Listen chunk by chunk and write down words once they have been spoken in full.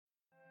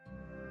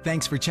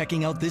Thanks for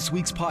checking out this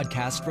week's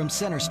podcast from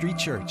Center Street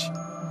Church.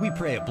 We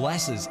pray it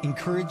blesses,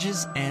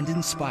 encourages, and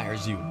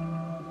inspires you.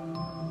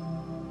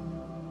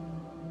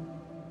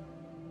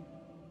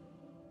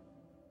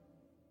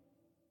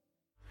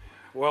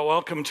 Well,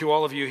 welcome to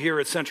all of you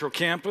here at Central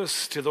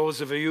Campus, to those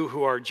of you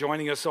who are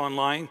joining us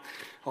online,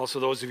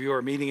 also those of you who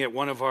are meeting at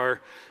one of our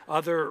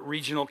other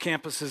regional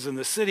campuses in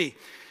the city.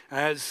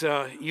 As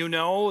you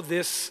know,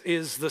 this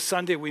is the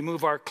Sunday we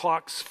move our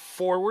clocks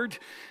forward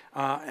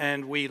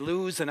and we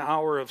lose an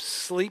hour of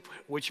sleep,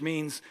 which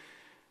means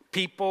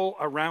people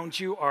around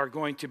you are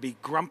going to be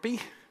grumpy.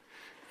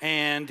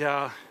 And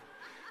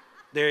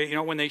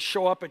when they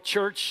show up at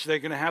church, they're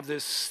going to have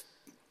this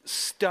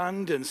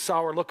stunned and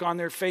sour look on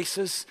their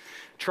faces,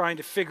 trying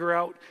to figure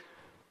out,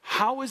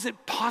 how is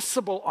it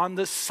possible on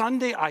this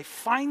Sunday I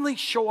finally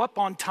show up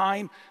on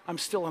time, I'm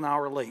still an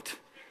hour late?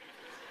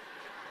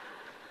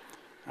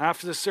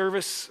 After the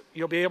service,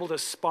 you'll be able to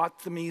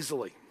spot them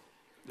easily.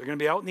 They're going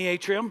to be out in the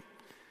atrium.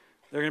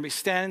 They're going to be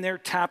standing there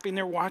tapping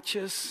their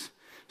watches,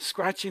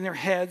 scratching their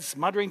heads,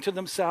 muttering to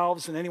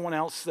themselves and anyone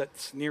else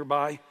that's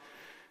nearby.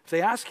 If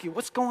they ask you,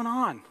 what's going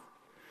on?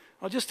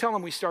 I'll just tell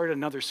them we started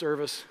another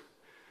service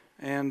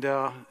and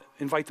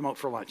invite them out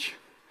for lunch.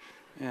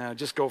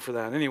 Just go for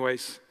that.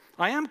 Anyways,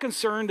 I am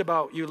concerned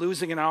about you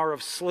losing an hour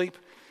of sleep.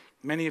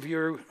 Many of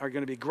you are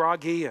going to be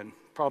groggy and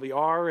probably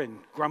are and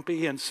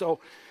grumpy. And so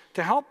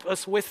to help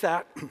us with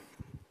that,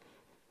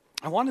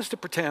 I want us to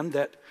pretend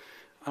that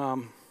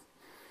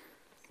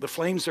the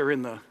Flames are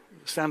in the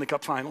Stanley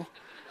Cup final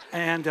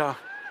and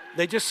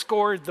they just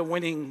scored the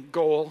winning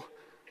goal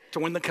to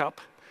win the cup.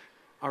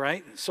 All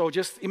right? So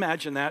just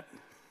imagine that,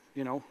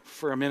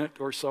 for a minute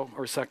or so,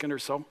 or a second or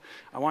so.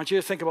 I want you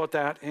to think about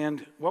that.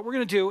 And what we're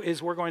going to do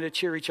is we're going to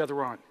cheer each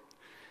other on.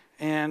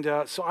 And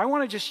so I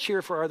want to just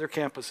cheer for our other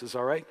campuses,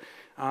 all right?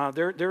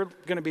 They're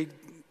going to be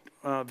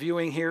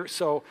viewing here,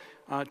 so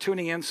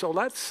tuning in. So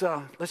let's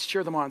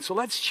cheer them on. So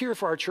let's cheer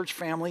for our church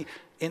family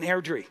in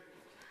Airdrie.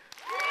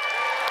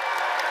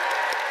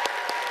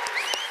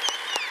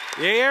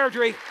 Yay,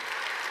 Airdrie.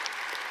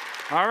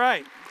 All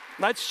right.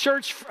 Let's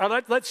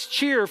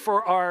cheer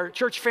for our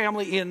church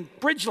family in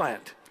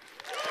Bridgeland.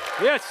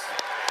 Yes.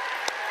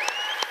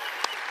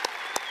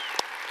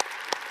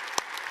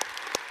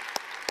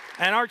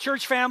 And our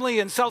church family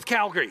in South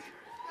Calgary.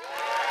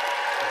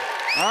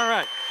 All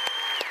right.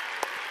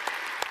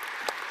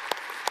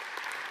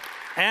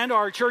 And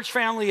our church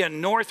family in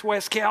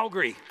Northwest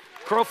Calgary,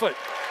 Crowfoot.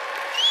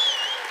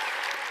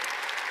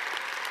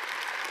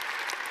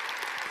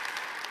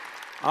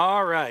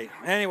 All right.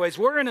 Anyways,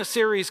 we're in a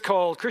series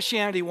called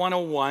Christianity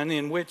 101,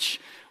 in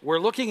which we're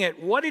looking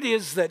at what it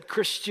is that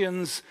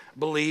Christians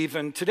believe.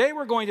 And today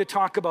we're going to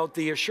talk about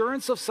the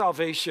assurance of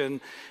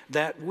salvation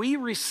that we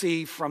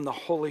receive from the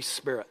Holy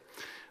Spirit.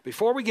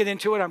 Before we get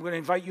into it, I'm going to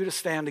invite you to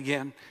stand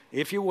again,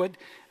 if you would.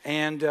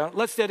 And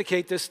let's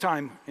dedicate this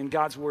time in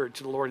God's Word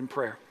to the Lord in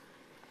prayer.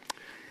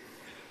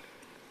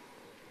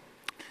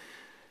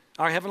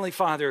 Our Heavenly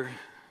Father,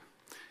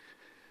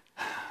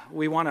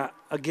 we want to,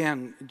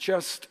 again,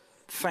 just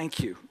thank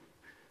you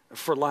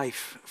for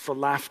life, for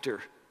laughter,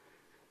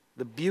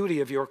 the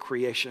beauty of your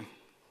creation.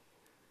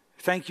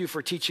 Thank you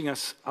for teaching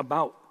us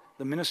about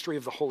the ministry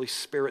of the Holy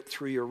Spirit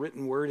through your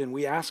written word. And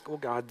we ask, oh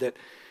God, that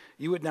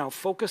you would now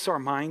focus our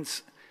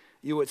minds,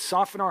 you would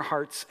soften our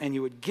hearts, and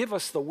you would give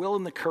us the will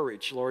and the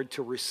courage, Lord,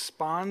 to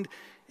respond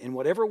in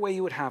whatever way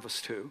you would have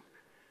us to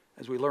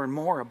as we learn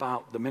more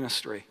about the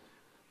ministry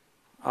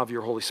of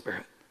your Holy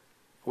Spirit.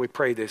 We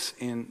pray this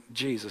in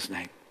Jesus'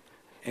 name.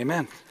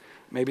 Amen.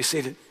 You may be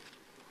seated.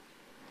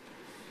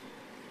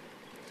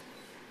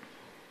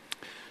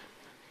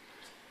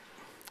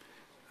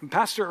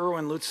 Pastor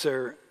Erwin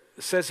Lutzer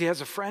says he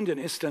has a friend in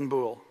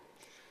Istanbul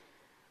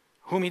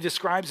whom he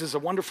describes as a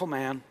wonderful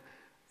man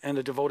and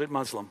a devoted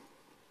Muslim.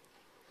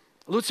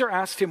 Lutzer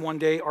asked him one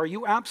day, "Are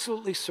you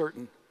absolutely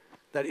certain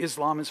that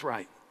Islam is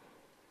right?"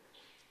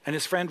 And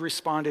his friend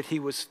responded he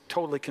was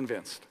totally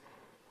convinced.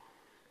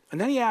 And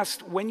then he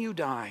asked, "When you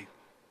die,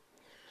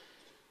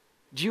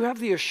 do you have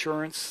the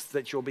assurance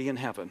that you'll be in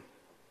heaven?"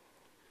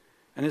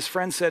 And his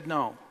friend said,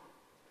 "No.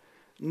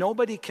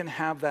 Nobody can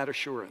have that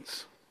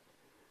assurance.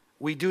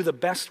 We do the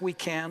best we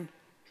can,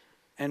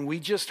 and we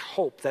just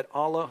hope that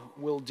Allah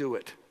will do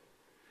it.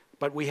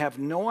 But we have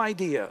no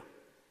idea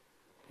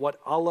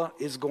what Allah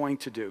is going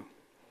to do.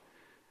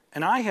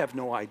 And I have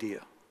no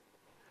idea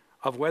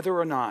of whether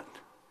or not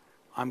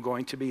I'm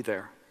going to be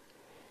there."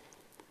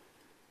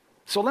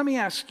 So let me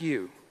ask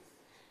you,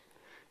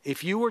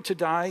 if you were to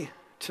die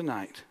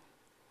tonight,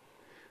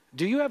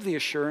 do you have the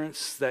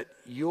assurance that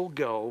you'll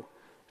go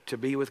to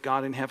be with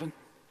God in heaven?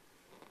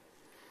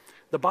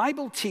 The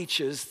Bible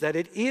teaches that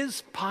it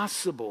is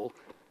possible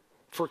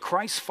for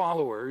Christ's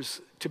followers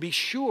to be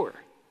sure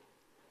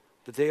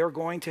that they are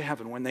going to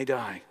heaven when they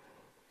die.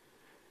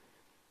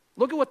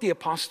 Look at what the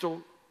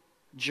Apostle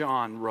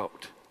John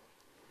wrote.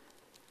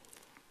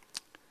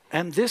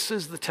 And this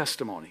is the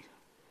testimony.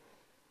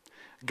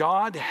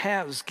 God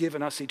has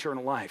given us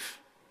eternal life.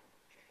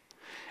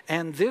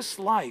 And this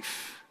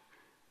life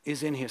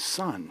is in his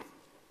Son.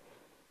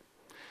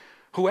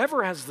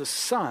 Whoever has the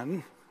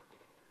Son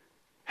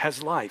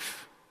has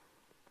life.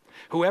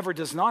 Whoever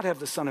does not have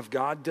the Son of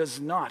God does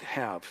not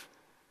have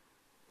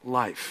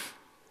life.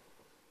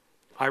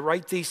 I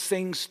write these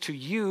things to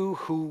you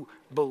who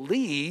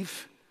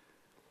believe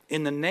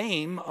in the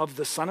name of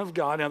the Son of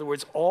God. In other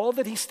words, all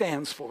that he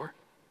stands for.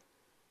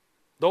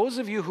 Those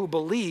of you who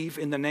believe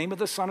in the name of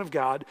the Son of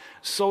God,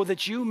 so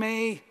that you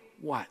may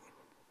what?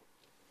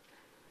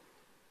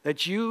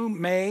 That you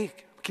may,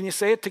 can you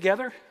say it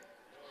together?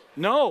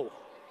 Know.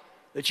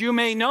 That you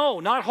may know,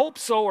 not hope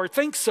so or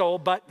think so,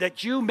 but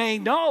that you may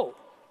know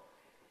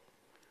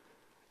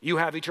you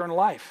have eternal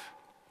life.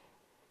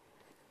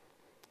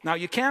 Now,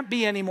 you can't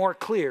be any more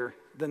clear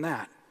than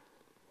that.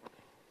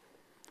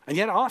 And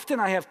yet often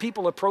I have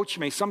people approach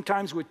me,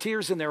 sometimes with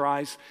tears in their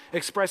eyes,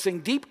 expressing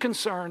deep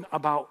concern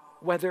about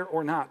whether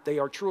or not they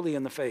are truly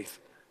in the faith.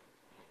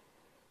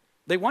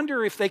 They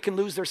wonder if they can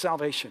lose their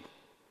salvation.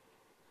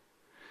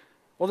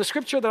 Well, the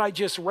scripture that I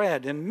just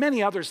read, and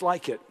many others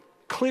like it,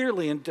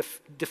 clearly and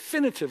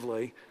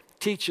definitively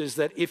teaches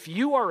that if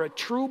you are a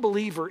true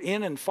believer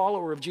in and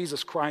follower of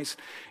Jesus Christ,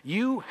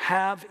 you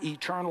have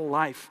eternal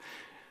life.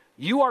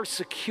 You are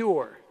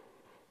secure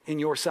in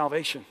your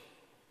salvation.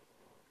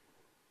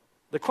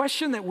 The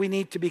question that we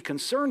need to be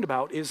concerned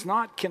about is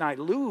not, can I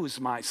lose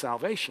my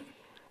salvation?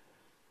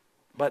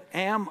 But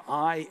am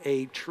I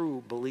a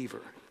true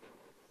believer?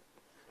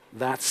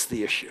 That's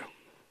the issue.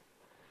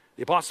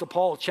 The Apostle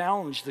Paul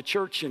challenged the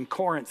church in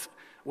Corinth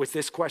with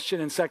this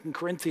question in 2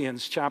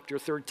 Corinthians chapter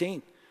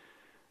 13.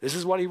 This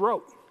is what he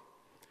wrote.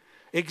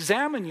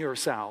 Examine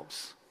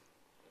yourselves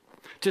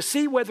to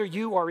see whether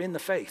you are in the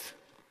faith.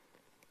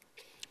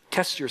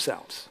 Test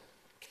yourselves.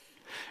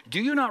 Do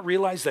you not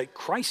realize that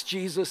Christ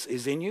Jesus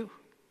is in you?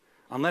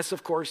 Unless,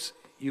 of course,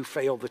 you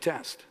fail the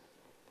test.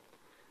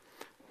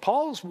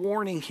 Paul's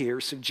warning here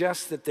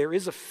suggests that there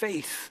is a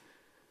faith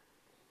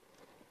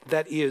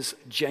that is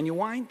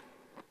genuine,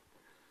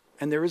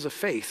 and there is a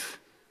faith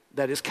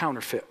that is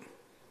counterfeit.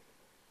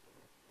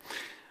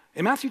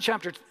 In Matthew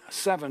chapter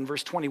 7,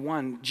 verse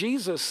 21,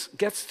 Jesus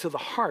gets to the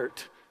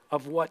heart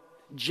of what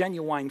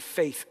genuine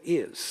faith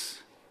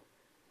is.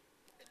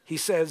 He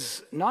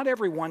says, not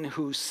everyone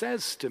who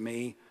says to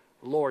me,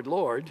 Lord,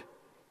 Lord,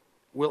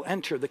 will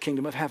enter the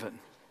kingdom of heaven,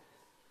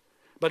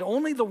 but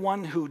only the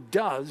one who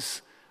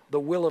does the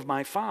will of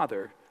my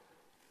Father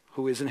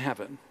who is in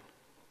heaven.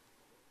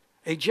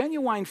 A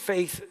genuine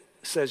faith,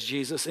 says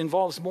Jesus,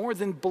 involves more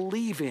than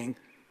believing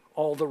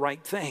all the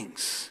right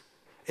things.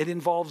 It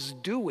involves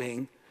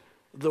doing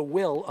the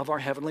will of our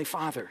Heavenly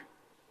Father.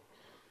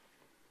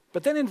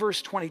 But then in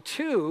verse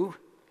 22,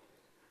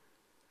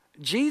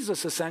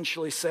 Jesus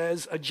essentially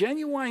says, a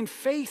genuine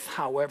faith,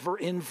 however,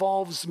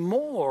 involves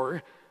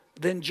more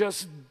than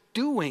just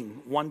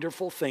doing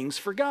wonderful things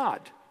for God,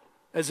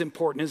 as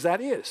important as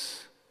that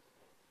is.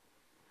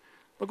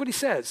 Look what he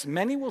says.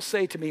 Many will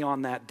say to me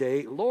on that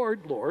day,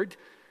 Lord, Lord,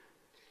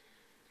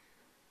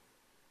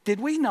 did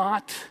we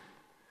not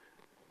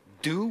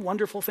do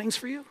wonderful things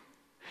for you?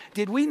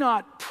 Did we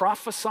not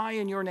prophesy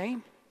in your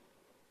name?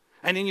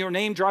 And in your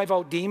name drive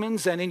out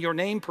demons, and in your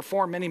name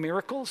perform many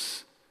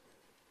miracles?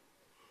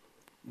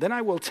 Then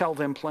I will tell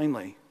them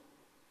plainly,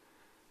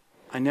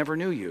 I never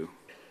knew you.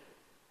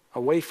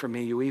 Away from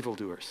me, you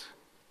evildoers.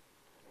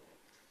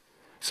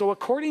 So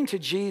according to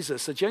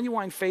Jesus, a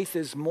genuine faith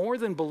is more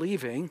than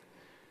believing,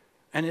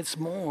 and it's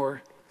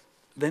more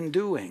than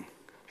doing.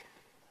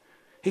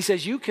 He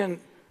says you can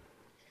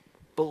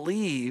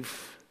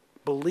believe,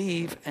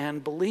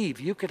 and believe.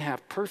 You can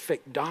have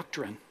perfect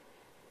doctrine.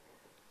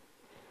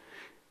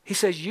 He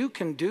says you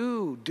can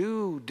do.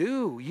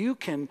 You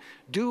can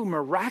do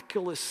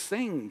miraculous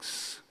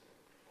things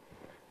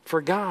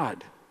for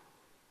God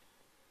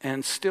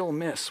and still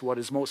miss what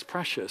is most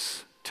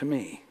precious to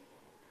me.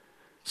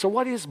 So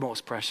what is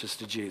most precious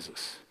to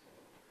Jesus?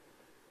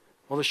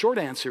 Well, the short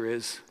answer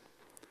is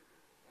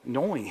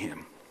knowing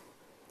him,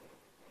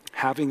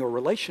 having a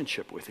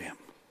relationship with him,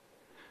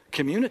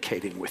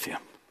 communicating with him,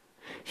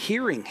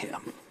 hearing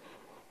him,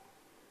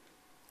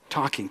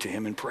 talking to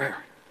him in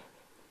prayer.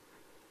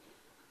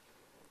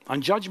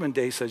 On Judgment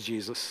Day, says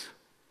Jesus,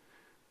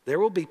 there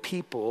will be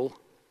people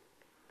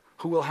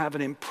who will have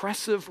an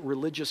impressive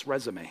religious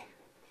resume.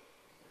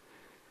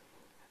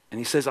 And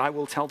he says, I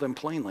will tell them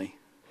plainly,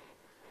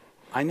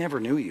 I never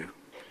knew you.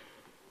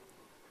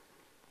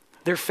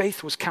 Their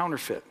faith was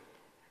counterfeit.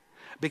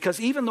 Because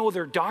even though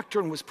their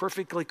doctrine was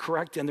perfectly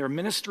correct and their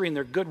ministry and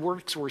their good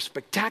works were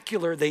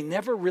spectacular, they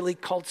never really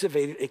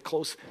cultivated a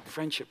close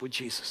friendship with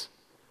Jesus.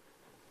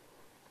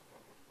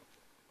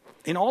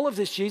 In all of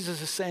this,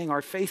 Jesus is saying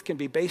our faith can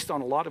be based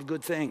on a lot of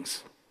good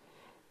things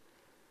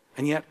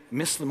and yet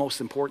miss the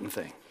most important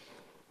thing.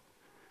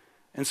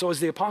 And so as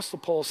the Apostle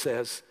Paul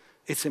says,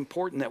 it's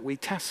important that we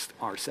test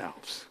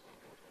ourselves.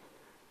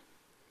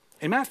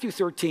 In Matthew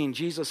 13,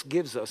 Jesus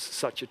gives us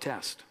such a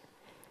test.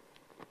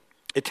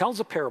 He tells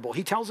a parable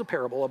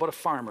about a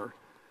farmer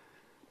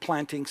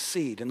planting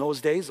seed. In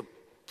those days, a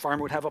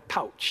farmer would have a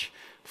pouch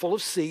full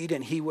of seed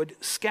and he would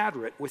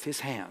scatter it with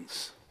his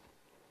hands.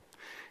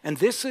 And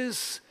this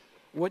is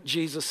what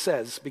Jesus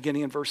says,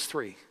 beginning in verse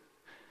 3.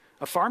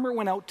 A farmer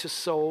went out to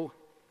sow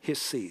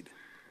his seed.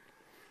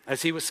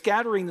 As he was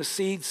scattering the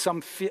seed,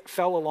 some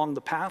fell along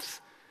the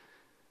path,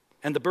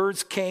 and the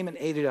birds came and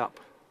ate it up.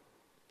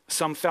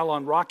 Some fell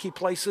on rocky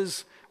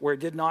places where it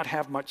did not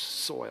have much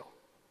soil.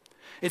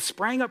 It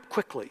sprang up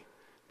quickly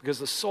because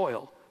the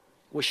soil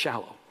was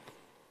shallow.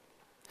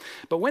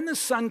 But when the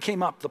sun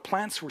came up, the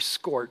plants were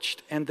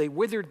scorched, and they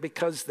withered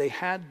because they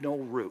had no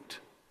root.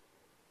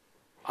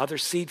 Other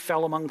seed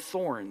fell among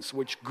thorns,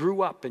 which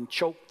grew up and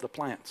choked the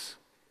plants.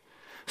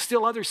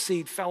 Still other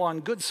seed fell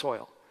on good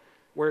soil,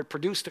 where it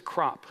produced a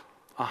crop,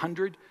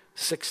 100,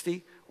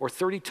 60, or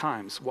 30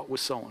 times what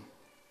was sown.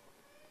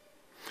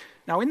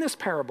 Now in this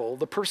parable,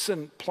 the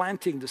person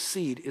planting the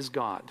seed is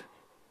God.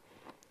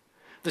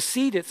 The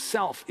seed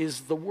itself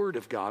is the Word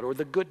of God, or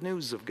the good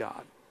news of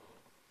God.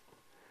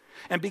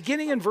 And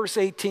beginning in verse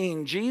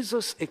 18,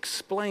 Jesus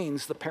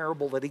explains the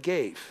parable that he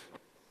gave.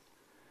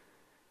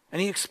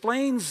 And he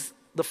explains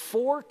the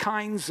 4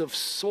 kinds of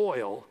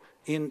soil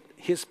in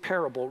his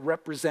parable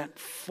represent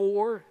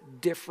 4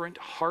 different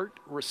heart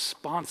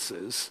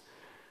responses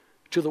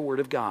to the Word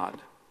of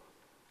God.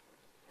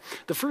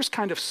 The first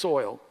kind of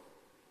soil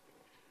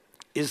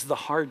is the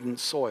hardened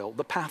soil,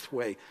 the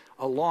pathway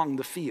along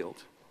the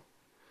field,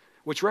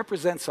 which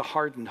represents a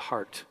hardened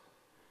heart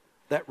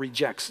that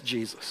rejects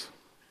Jesus.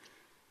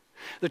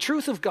 The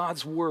truth of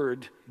God's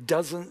word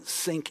doesn't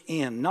sink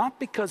in,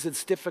 not because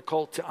it's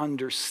difficult to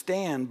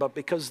understand, but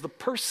because the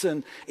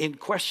person in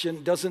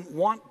question doesn't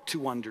want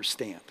to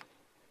understand.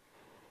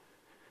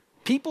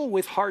 People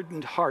with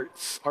hardened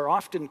hearts are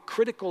often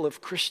critical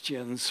of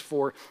Christians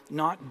for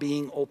not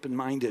being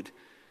open-minded,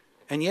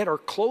 and yet are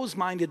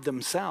closed-minded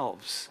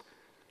themselves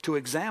to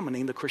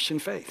examining the Christian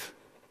faith.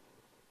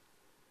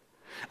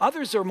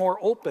 Others are more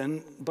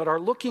open, but are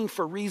looking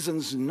for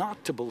reasons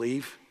not to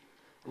believe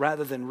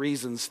rather than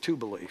reasons to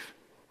believe.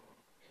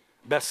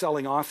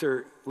 Best-selling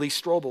author Lee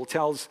Strobel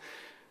tells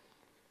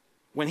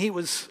when he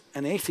was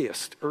an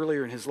atheist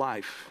earlier in his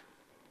life,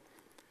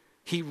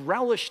 he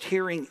relished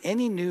hearing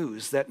any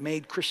news that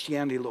made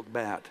Christianity look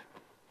bad.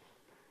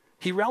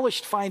 He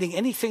relished finding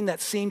anything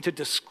that seemed to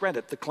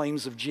discredit the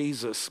claims of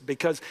Jesus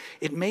because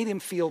it made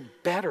him feel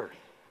better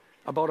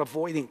about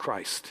avoiding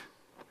Christ,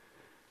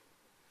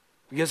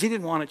 because he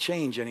didn't want to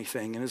change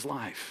anything in his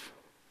life.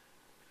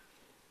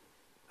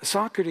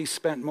 Socrates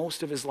spent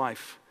most of his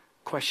life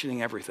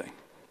questioning everything.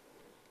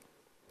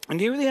 And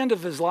near the end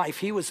of his life,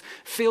 he was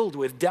filled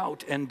with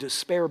doubt and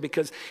despair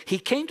because he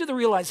came to the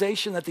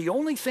realization that the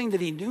only thing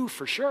that he knew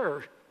for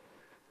sure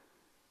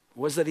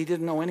was that he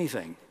didn't know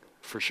anything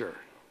for sure.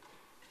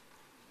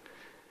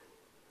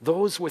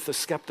 Those with a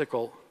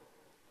skeptical,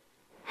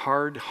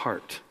 hard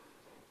heart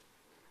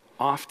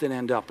often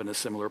end up in a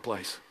similar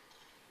place.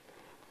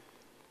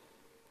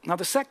 Now,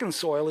 the second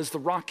soil is the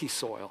rocky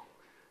soil,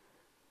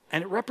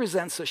 and it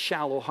represents a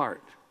shallow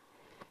heart.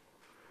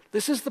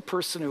 This is the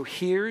person who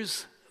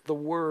hears the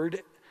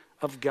word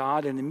of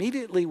God and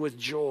immediately with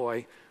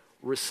joy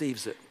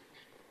receives it.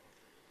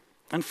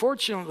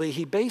 Unfortunately,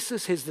 he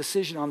bases his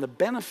decision on the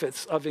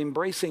benefits of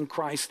embracing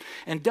Christ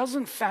and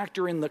doesn't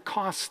factor in the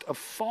cost of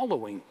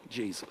following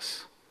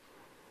Jesus.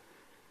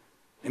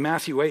 In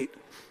Matthew 8,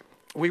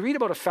 we read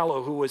about a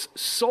fellow who was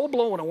so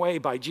blown away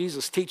by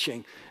Jesus'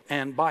 teaching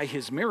and by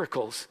his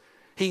miracles,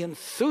 he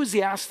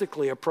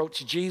enthusiastically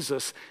approached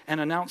Jesus and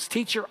announced,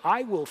 "Teacher,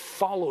 I will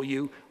follow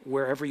you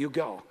wherever you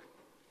go."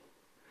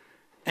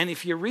 And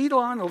if you read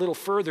on a little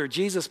further,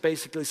 Jesus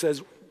basically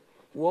says,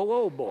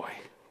 whoa, boy,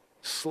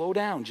 slow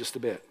down just a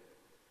bit.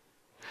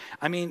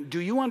 I mean, do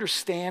you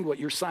understand what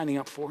you're signing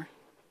up for?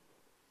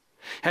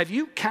 Have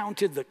you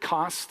counted the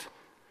cost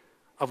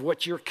of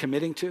what you're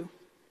committing to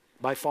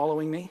by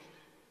following me?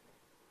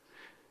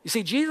 You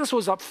see, Jesus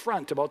was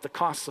upfront about the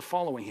costs of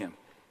following him.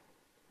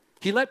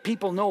 He let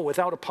people know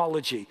without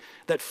apology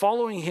that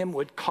following him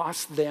would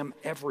cost them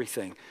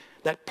everything,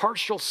 that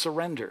partial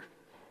surrender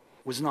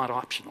was not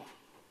optional.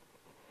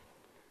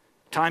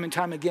 Time and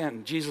time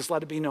again, Jesus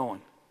let it be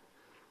known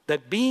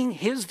that being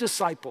his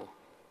disciple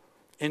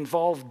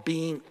involved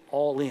being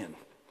all in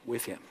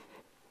with him.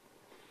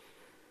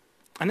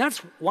 And that's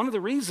one of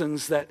the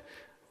reasons that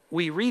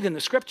we read in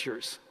the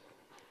scriptures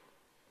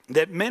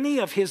that many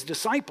of his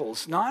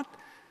disciples, not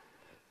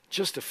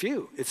just a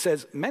few, it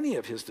says many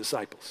of his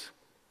disciples,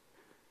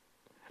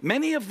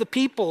 many of the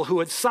people who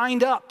had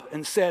signed up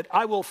and said,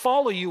 "I will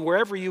follow you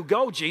wherever you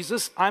go,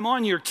 Jesus. I'm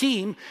on your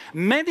team."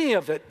 Many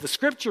of it, the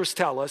scriptures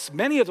tell us,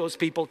 many of those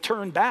people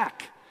turned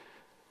back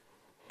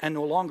and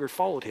no longer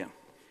followed him.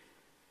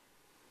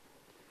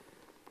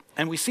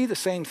 And we see the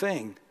same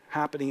thing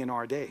happening in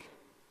our day.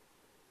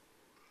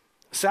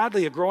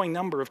 Sadly, a growing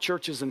number of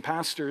churches and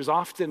pastors,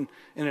 often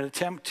in an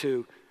attempt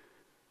to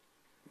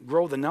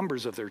grow the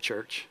numbers of their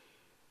church,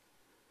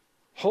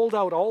 hold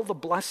out all the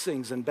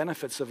blessings and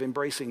benefits of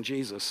embracing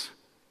Jesus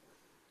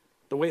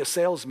the way a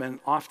salesman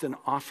often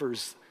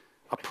offers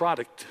a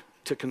product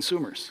to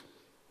consumers.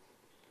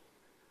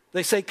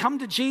 They say, "Come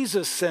to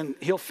Jesus and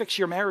he'll fix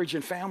your marriage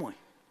and family.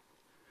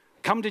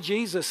 Come to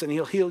Jesus and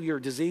he'll heal your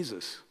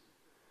diseases.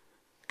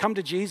 Come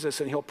to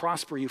Jesus and he'll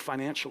prosper you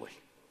financially.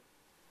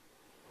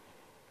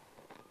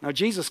 Now,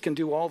 Jesus can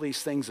do all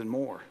these things and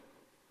more.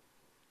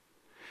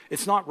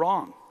 It's not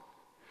wrong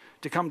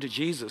to come to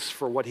Jesus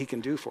for what he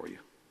can do for you.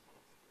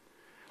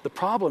 The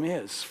problem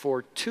is,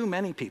 for too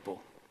many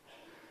people,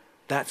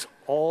 that's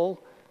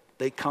all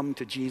they come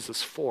to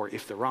Jesus for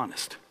if they're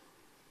honest.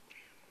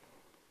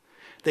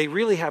 They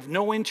really have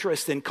no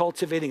interest in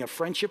cultivating a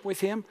friendship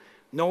with him,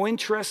 no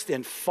interest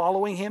in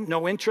following him,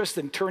 no interest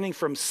in turning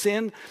from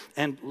sin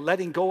and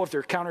letting go of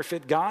their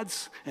counterfeit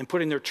gods and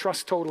putting their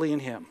trust totally in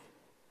him.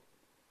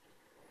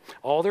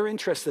 All they're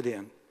interested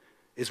in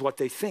is what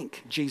they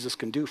think Jesus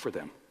can do for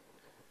them.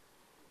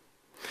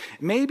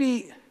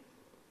 Maybe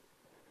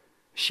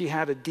she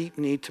had a deep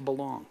need to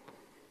belong.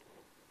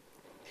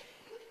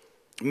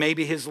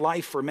 Maybe his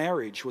life or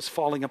marriage was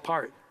falling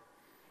apart,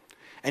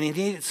 and he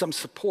needed some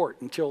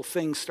support until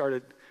things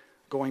started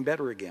going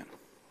better again.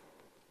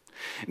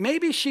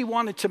 Maybe she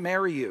wanted to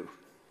marry you,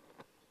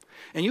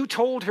 and you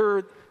told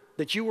her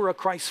that you were a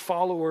Christ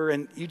follower,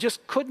 and you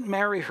just couldn't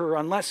marry her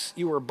unless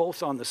you were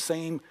both on the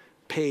same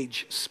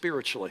page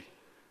spiritually.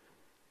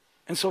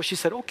 And so she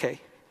said, okay.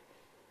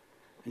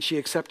 And she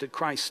accepted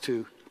Christ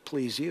to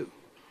please you.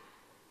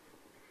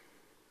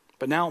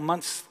 But now,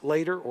 months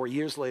later or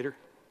years later,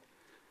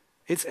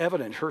 it's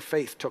evident her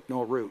faith took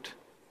no root.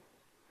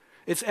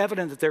 It's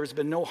evident that there has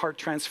been no heart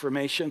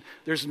transformation.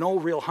 There's no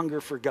real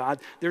hunger for God.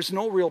 There's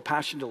no real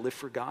passion to live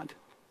for God.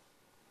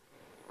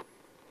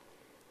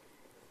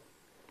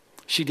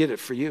 She did it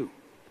for you.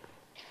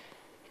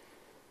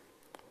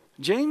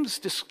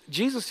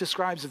 Jesus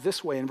describes it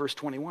this way in verse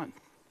 21.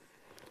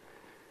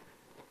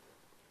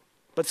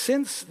 But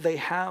since they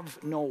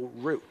have no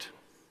root,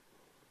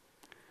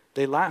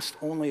 they last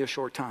only a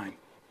short time.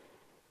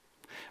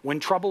 When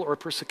trouble or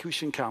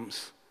persecution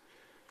comes,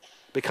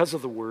 because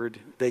of the word,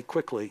 they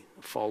quickly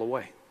fall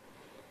away.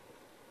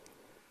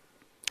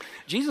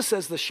 Jesus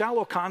says the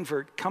shallow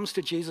convert comes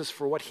to Jesus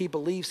for what he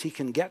believes he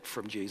can get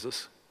from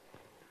Jesus.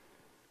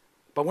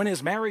 But when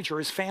his marriage or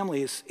his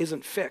family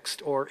isn't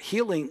fixed, or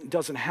healing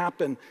doesn't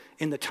happen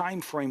in the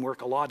time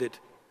framework allotted,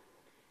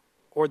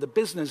 or the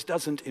business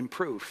doesn't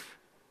improve.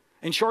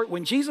 In short,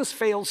 when Jesus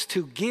fails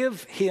to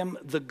give him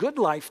the good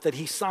life that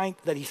he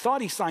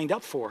thought he signed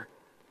up for,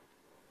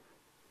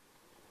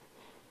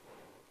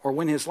 or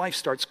when his life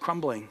starts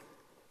crumbling,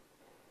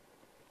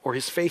 or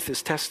his faith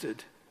is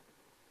tested,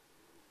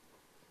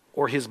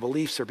 or his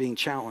beliefs are being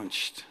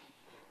challenged,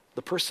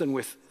 the person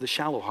with the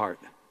shallow heart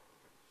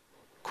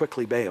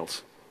quickly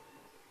bails.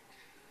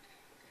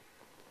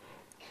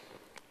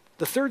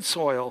 The third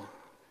soil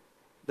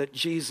that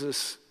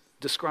Jesus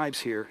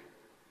describes here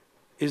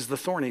is the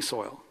thorny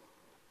soil,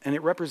 and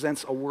it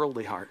represents a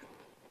worldly heart.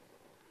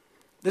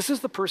 This is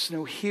the person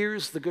who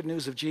hears the good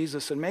news of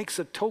Jesus and makes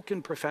a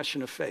token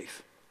profession of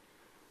faith,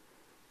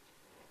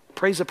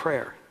 prays a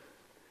prayer,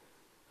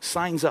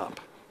 signs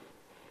up,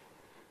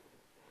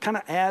 kind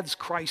of adds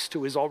Christ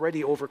to his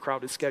already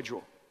overcrowded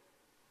schedule,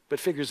 but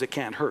figures it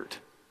can't hurt.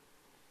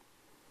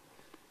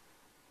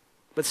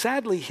 But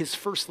sadly, his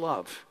first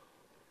love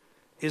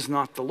is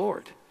not the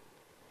Lord,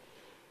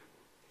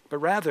 but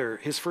rather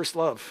his first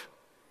love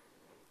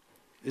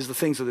is the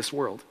things of this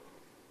world.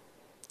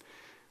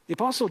 The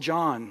Apostle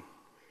John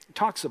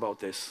talks about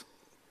this,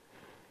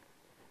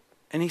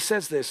 and he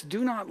says this: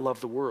 do not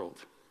love the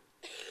world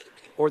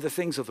or the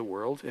things of the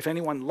world. If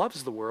anyone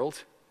loves the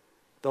world,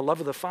 the love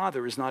of the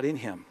Father is not in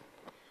him.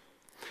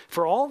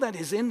 For all that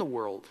is in the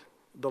world,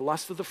 the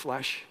lust of the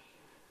flesh,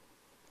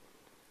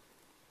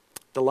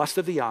 the lust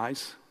of the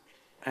eyes,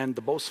 and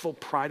the boastful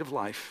pride of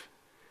life,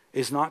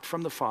 is not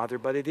from the Father,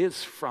 but it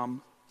is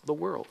from the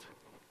world.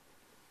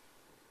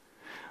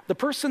 The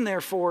person,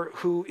 therefore,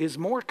 who is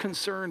more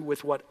concerned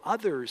with what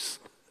others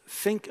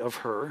think of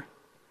her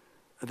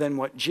than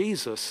what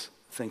Jesus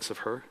thinks of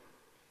her,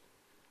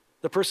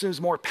 the person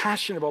who's more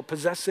passionate about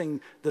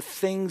possessing the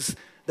things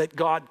that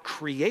God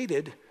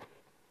created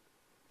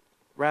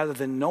rather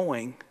than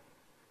knowing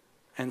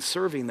and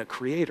serving the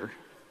Creator,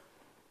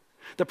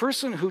 the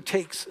person who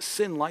takes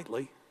sin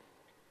lightly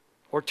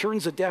or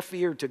turns a deaf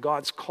ear to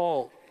God's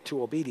call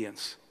to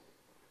obedience,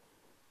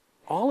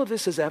 all of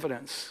this is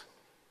evidence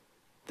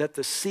that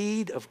the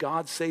seed of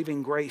God's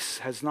saving grace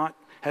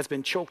has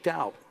been choked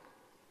out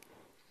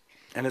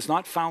and has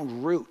not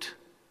found root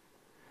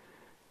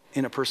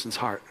in a person's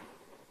heart.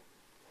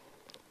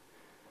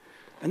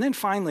 And then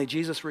finally,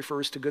 Jesus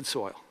refers to good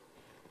soil,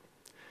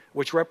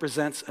 which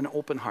represents an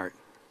open heart.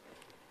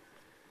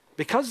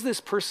 Because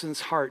this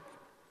person's heart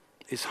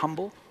is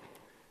humble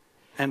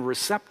and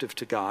receptive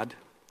to God,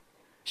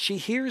 she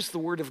hears the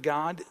word of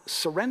God,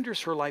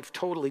 surrenders her life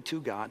totally to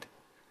God,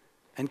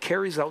 and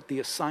carries out the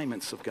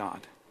assignments of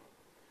God.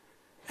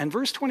 And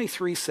verse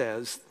 23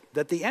 says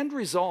that the end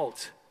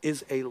result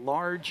is a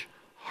large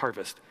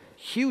harvest,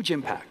 huge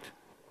impact.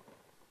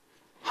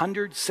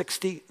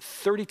 160,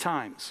 30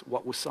 times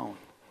what was sown.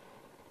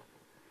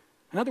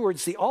 In other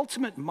words, the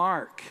ultimate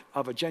mark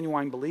of a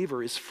genuine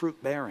believer is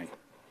fruit bearing.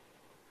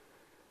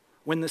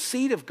 When the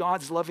seed of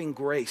God's loving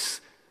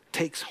grace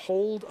takes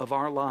hold of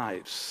our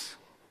lives,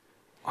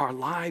 our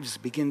lives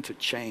begin to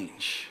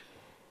change.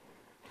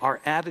 Our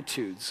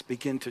attitudes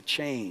begin to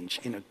change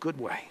in a good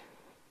way.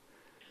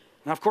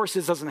 Now, of course,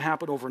 this doesn't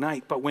happen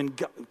overnight, but when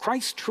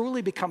Christ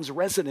truly becomes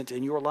resident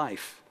in your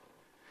life,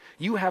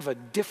 you have a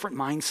different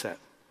mindset.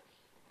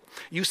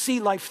 You see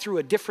life through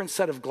a different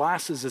set of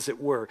glasses, as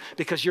it were,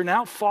 because you're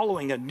now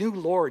following a new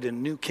Lord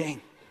and new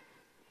King.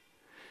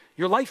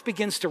 Your life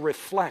begins to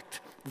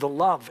reflect the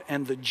love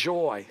and the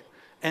joy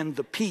and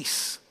the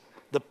peace,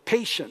 the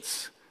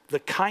patience, the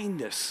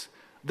kindness,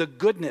 the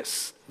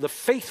goodness, the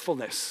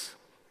faithfulness,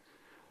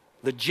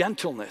 the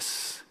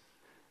gentleness,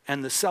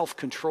 and the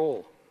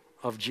self-control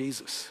of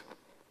Jesus.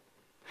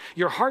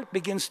 Your heart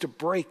begins to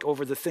break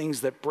over the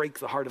things that break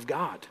the heart of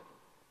God.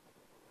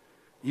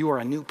 You are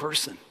a new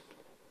person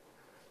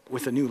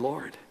with a new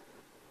Lord.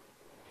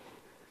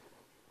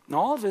 Now,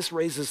 all of this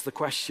raises the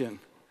question,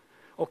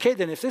 okay,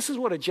 then if this is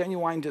what a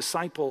genuine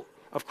disciple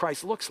of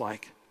Christ looks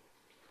like,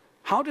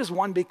 how does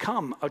one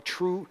become a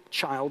true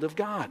child of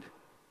God?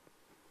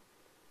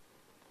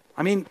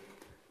 I mean,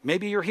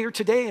 maybe you're here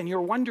today and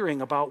you're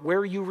wondering about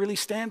where you really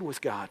stand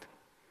with God.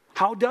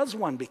 How does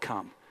one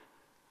become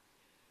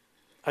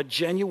a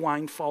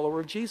genuine follower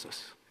of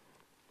Jesus?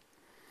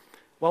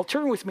 Well,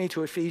 turn with me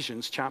to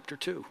Ephesians chapter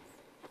 2.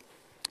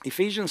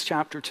 Ephesians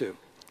chapter 2.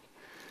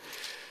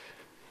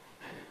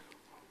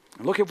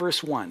 And look at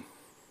verse 1.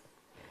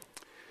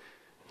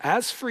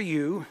 As for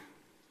you,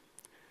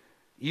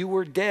 you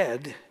were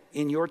dead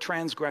in your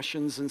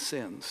transgressions and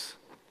sins,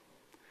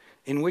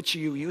 in which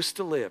you used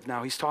to live.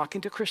 Now, he's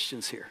talking to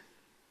Christians here.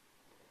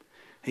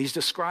 He's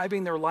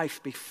describing their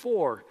life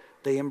before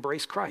they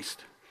embraced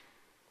Christ.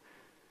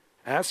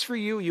 As for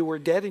you, you were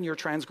dead in your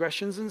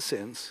transgressions and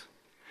sins,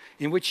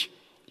 in which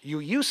you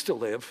used to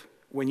live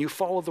when you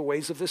followed the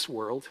ways of this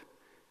world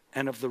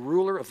and of the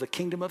ruler of the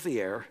kingdom of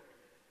the air,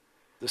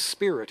 the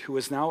Spirit who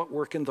is now at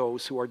work in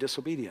those who are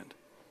disobedient.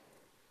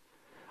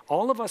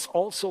 All of us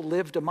also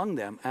lived among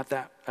them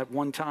at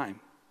one time,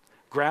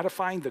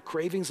 gratifying the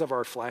cravings of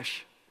our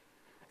flesh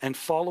and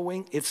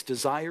following its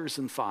desires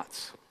and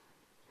thoughts.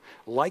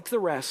 Like the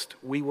rest,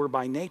 we were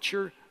by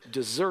nature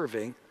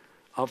deserving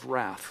of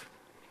wrath.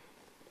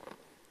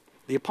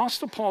 The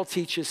Apostle Paul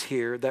teaches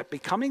here that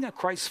becoming a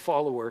Christ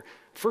follower,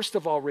 first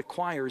of all,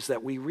 requires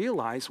that we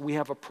realize we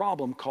have a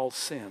problem called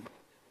sin.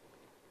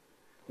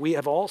 We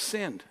have all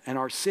sinned, and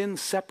our sin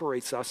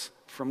separates us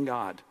from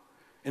God.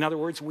 In other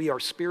words, we are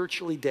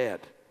spiritually dead.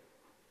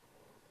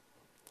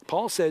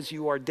 Paul says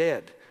you are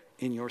dead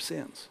in your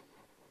sins.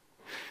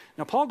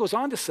 Now, Paul goes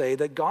on to say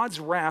that God's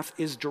wrath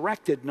is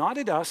directed not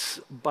at us,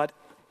 but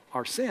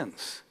our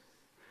sins.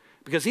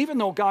 Because even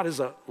though God is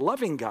a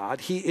loving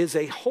God, he is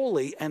a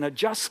holy and a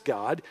just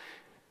God.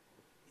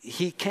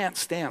 He can't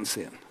stand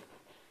sin.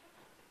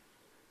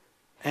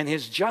 And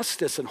his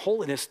justice and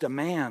holiness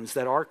demands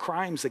that our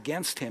crimes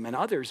against him and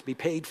others be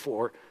paid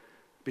for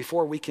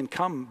before we can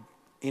come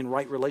in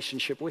right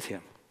relationship with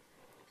him.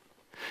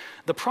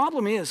 The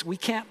problem is we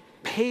can't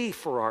pay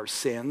for our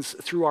sins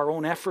through our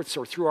own efforts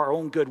or through our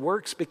own good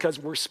works because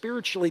we're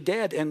spiritually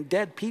dead, and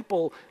dead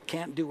people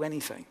can't do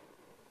anything.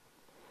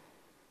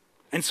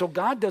 And so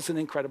God does an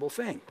incredible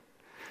thing.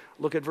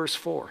 Look at verse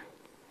 4.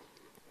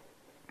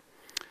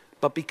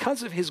 But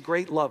because of his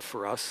great love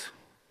for us,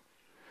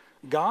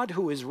 God,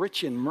 who is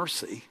rich in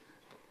mercy,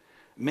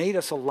 made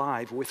us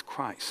alive with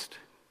Christ,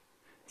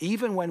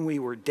 even when we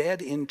were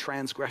dead in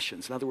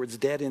transgressions, in other words,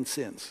 dead in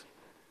sins.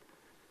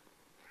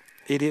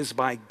 It is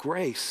by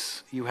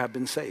grace you have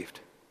been saved.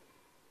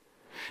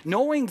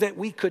 Knowing that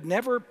we could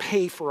never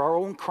pay for our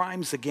own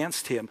crimes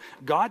against him,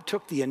 God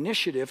took the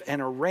initiative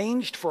and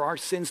arranged for our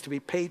sins to be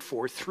paid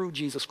for through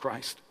Jesus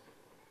Christ.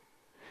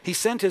 He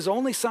sent his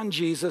only son,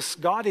 Jesus,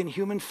 God in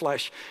human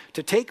flesh,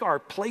 to take our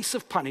place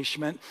of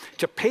punishment,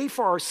 to pay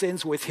for our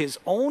sins with his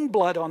own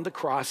blood on the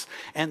cross,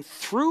 and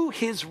through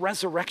his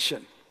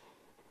resurrection,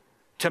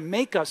 to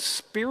make us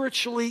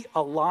spiritually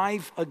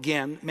alive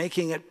again,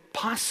 making it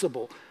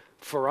possible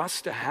for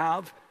us to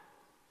have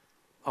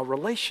a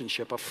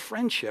relationship, a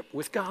friendship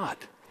with God.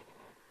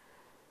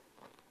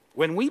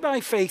 When we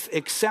by faith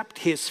accept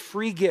his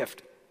free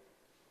gift,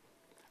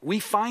 we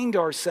find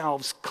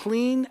ourselves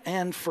clean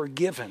and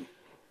forgiven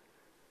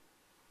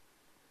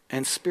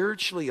and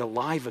spiritually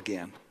alive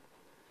again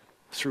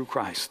through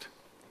Christ.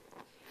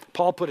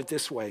 Paul put it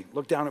this way.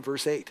 Look down at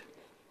verse 8.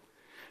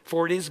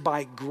 For it is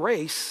by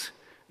grace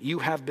you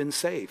have been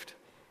saved,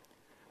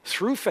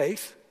 through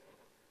faith,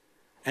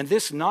 and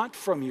this not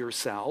from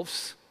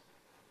yourselves.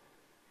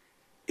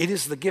 It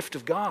is the gift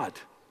of God,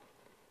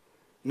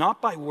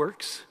 not by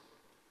works,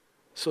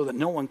 so that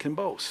no one can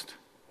boast.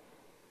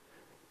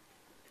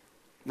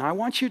 Now I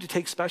want you to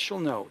take special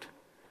note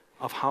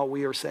of how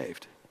we are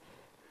saved.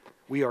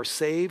 We are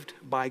saved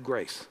by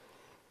grace.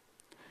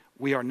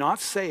 We are not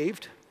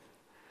saved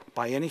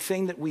by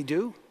anything that we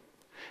do.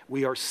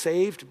 We are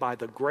saved by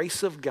the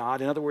grace of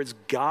God. In other words,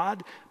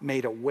 God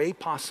made a way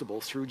possible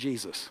through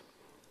Jesus.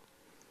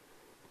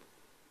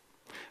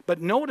 But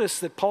notice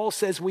that Paul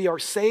says we are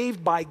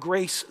saved by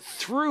grace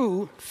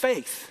through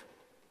faith.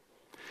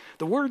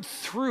 The word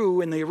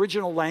through in the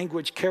original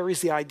language carries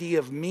the idea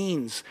of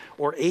means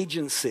or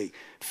agency.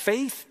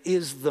 Faith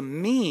is the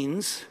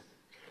means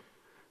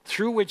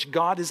through which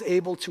God is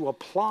able to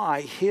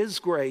apply his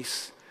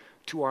grace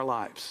to our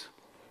lives.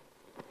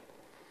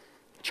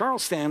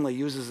 Charles Stanley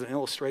uses an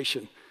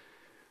illustration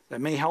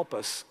that may help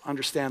us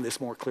understand this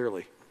more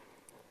clearly.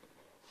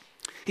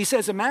 He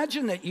says,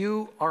 imagine that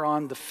you are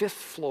on the 5th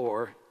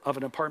floor of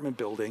an apartment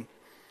building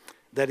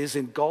that is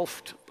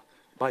engulfed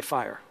by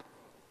fire.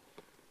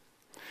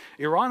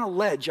 You're on a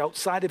ledge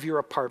outside of your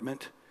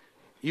apartment.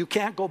 You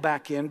can't go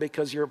back in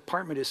because your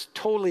apartment is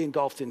totally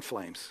engulfed in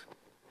flames.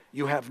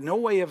 You have no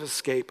way of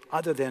escape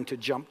other than to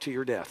jump to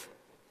your death.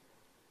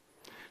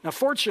 Now,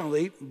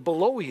 fortunately,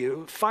 below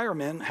you,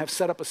 firemen have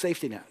set up a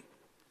safety net.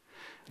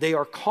 They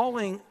are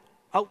calling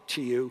out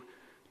to you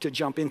to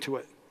jump into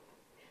it.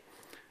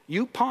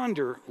 You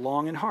ponder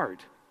long and hard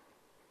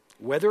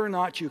whether or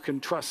not you can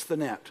trust the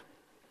net.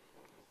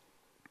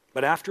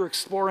 But after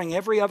exploring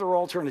every other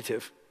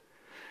alternative,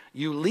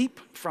 you leap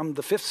from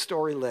the 5th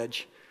story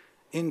ledge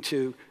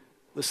into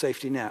the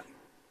safety net.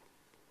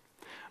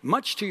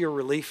 Much to your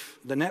relief,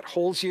 the net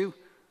holds you.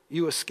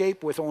 You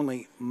escape with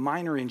only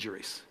minor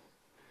injuries.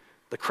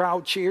 The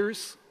crowd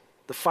cheers,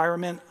 the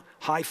firemen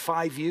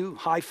high-five you,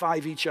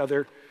 high-five each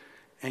other,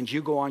 and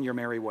you go on your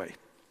merry way.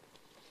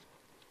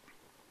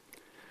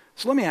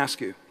 So let me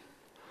ask you,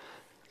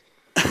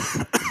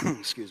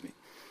 excuse me,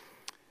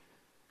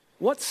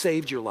 what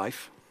saved your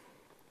life?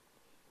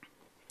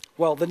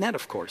 Well, the net,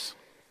 of course.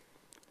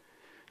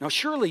 Now,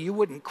 surely you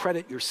wouldn't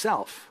credit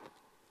yourself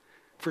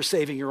for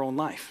saving your own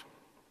life.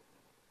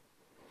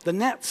 The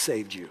net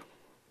saved you.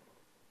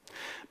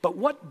 But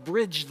what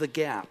bridged the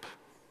gap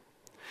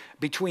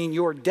between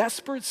your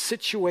desperate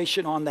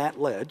situation on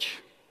that ledge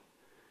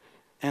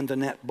and the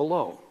net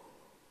below?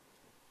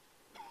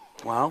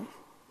 Well,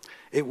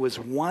 it was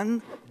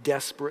one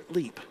desperate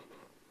leap.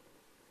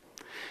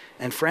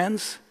 And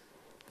friends,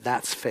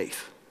 that's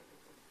faith.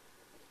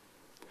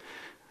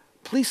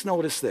 Please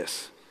notice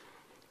this.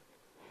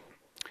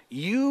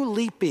 You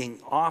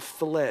leaping off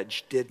the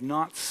ledge did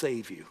not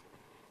save you.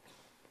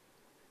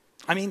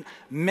 I mean,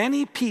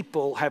 many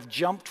people have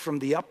jumped from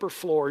the upper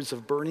floors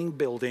of burning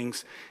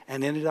buildings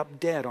and ended up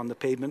dead on the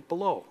pavement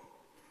below.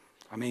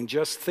 I mean,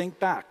 just think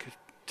back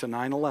to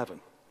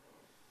 9/11.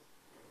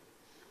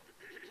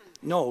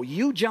 No,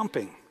 you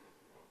jumping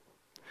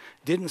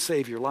didn't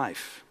save your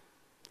life.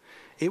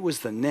 It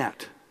was the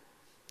net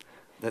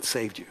that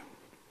saved you.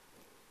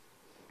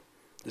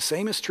 The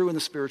same is true in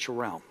the spiritual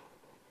realm.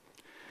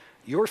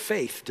 Your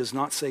faith does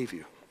not save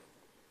you.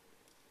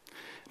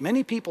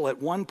 Many people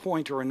at one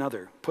point or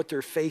another put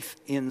their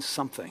faith in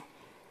something.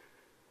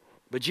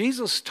 But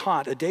Jesus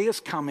taught a day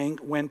is coming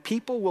when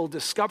people will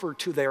discover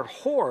to their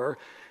horror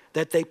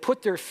that they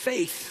put their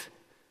faith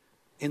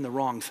in the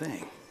wrong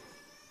thing.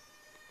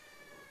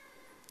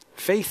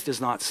 Faith does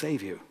not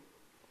save you.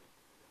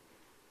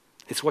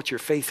 It's what your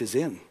faith is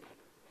in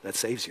that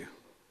saves you.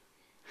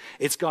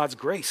 It's God's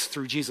grace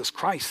through Jesus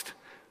Christ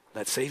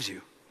that saves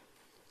you.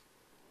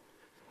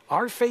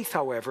 Our faith,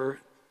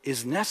 however,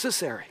 is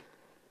necessary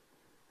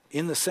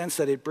in the sense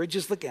that it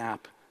bridges the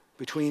gap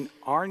between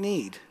our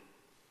need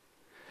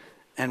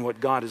and what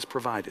God has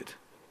provided.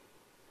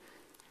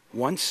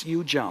 Once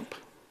you jump,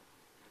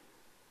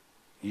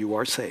 you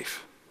are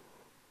safe.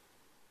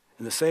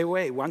 In the same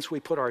way, once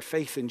we put our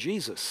faith in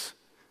Jesus,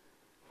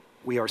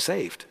 we are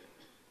saved.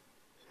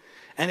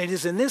 And it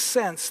is in this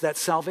sense that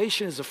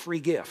salvation is a free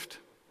gift.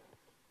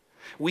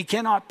 We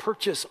cannot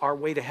purchase our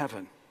way to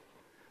heaven.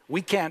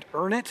 We can't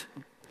earn it.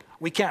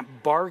 We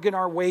can't bargain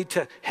our way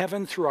to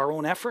heaven through our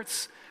own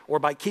efforts or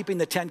by keeping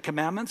the 10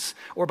 Commandments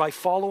or by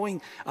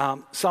following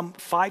some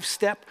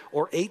 5-step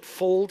or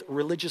 8-fold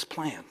religious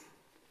plan.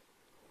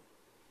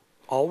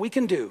 All we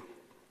can do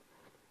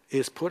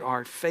is put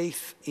our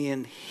faith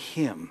in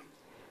Him.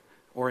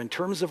 Or in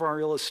terms of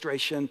our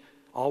illustration,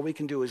 all we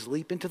can do is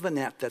leap into the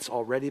net that's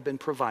already been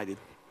provided.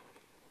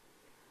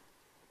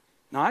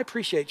 Now, I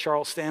appreciate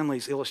Charles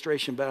Stanley's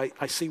illustration, but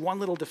I see one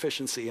little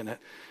deficiency in it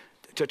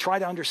to try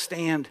to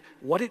understand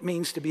what it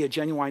means to be a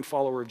genuine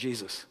follower of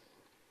Jesus.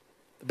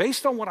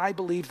 Based on what I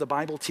believe the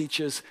Bible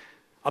teaches,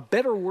 a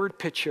better word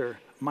picture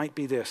might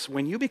be this.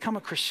 When you become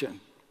a Christian,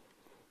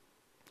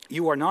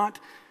 you are not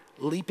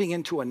leaping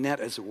into a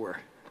net, as it were.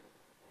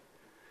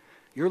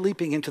 You're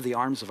leaping into the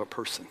arms of a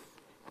person,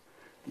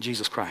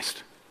 Jesus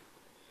Christ.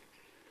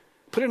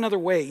 Put another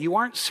way, you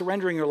aren't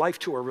surrendering your life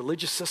to a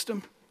religious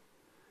system,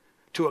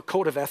 to a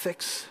code of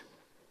ethics,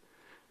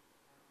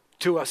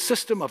 to a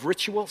system of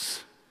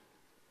rituals.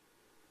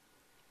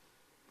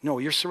 No,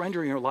 you're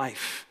surrendering your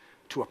life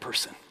to a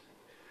person,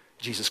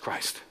 Jesus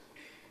Christ.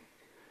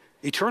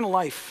 Eternal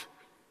life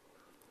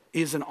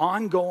is an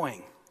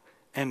ongoing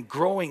and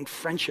growing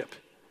friendship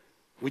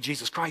with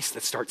Jesus Christ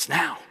that starts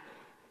now,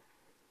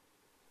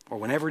 or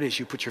whenever it is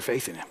you put your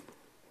faith in Him.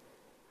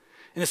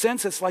 In a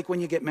sense, it's like when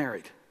you get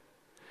married.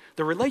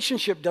 The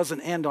relationship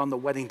doesn't end on the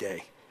wedding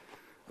day.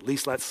 At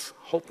least let's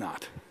hope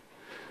not.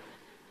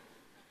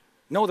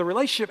 No, the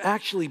relationship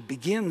actually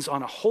begins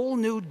on a whole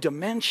new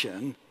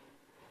dimension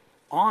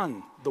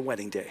on the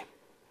wedding day.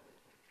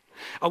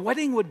 A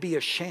wedding would be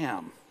a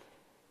sham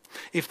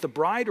if the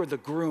bride or the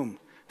groom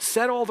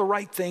said all the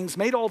right things,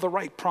 made all the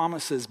right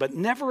promises, but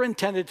never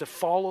intended to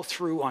follow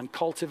through on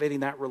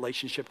cultivating that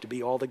relationship to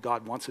be all that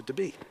God wants it to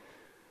be.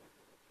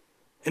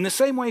 In the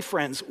same way,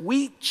 friends,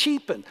 we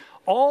cheapen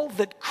all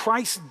that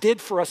Christ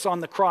did for us on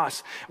the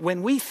cross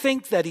when we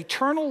think that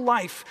eternal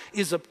life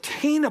is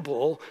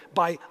obtainable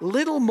by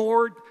little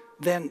more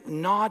than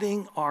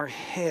nodding our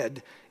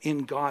head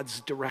in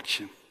God's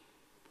direction.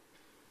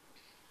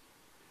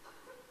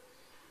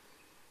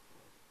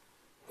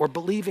 Or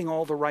believing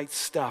all the right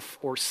stuff,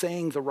 or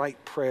saying the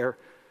right prayer,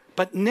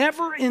 but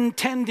never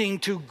intending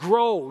to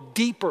grow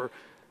deeper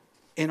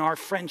in our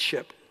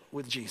friendship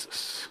with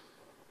Jesus.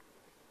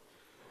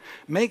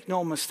 Make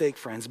no mistake,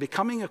 friends,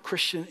 becoming a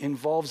Christian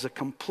involves a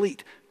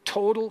complete,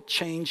 total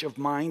change of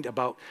mind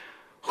about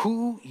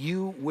who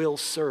you will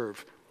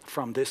serve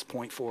from this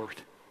point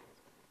forward.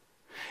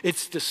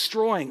 It's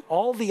destroying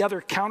all the other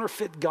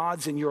counterfeit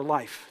gods in your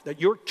life that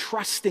you're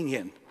trusting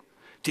in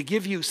to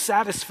give you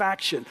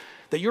satisfaction,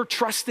 that you're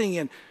trusting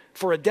in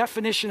for a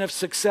definition of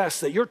success,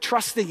 that you're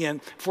trusting in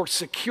for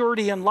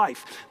security in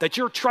life, that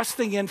you're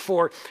trusting in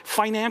for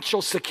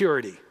financial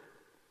security.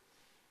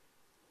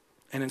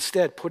 And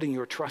instead putting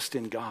your trust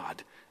in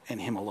God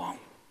and Him alone.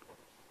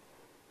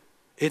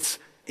 It's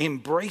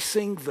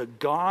embracing the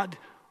God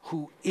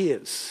who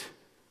is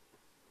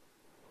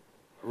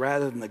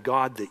rather than the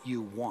God that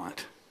you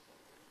want.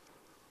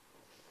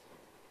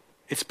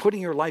 It's putting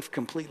your life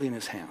completely in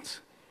His hands.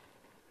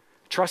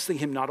 Trusting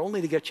Him not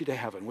only to get you to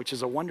heaven, which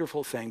is a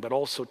wonderful thing, but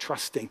also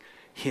trusting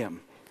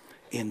Him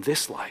in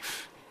this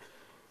life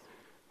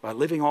by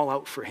living all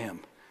out for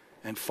Him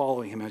and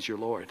following Him as your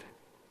Lord.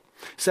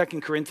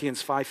 2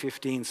 Corinthians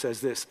 5:15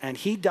 says this, and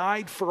He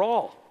died for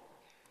all,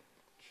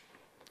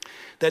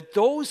 that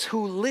those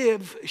who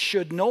live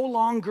should no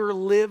longer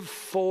live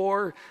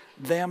for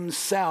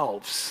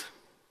themselves,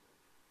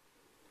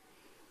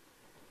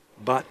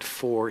 but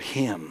for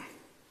Him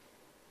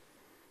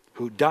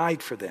who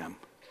died for them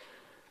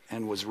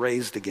and was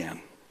raised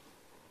again.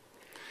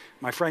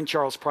 My friend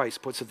Charles Price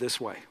puts it this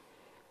way.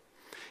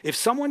 If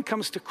someone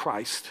comes to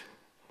Christ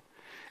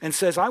and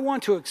says, I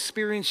want to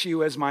experience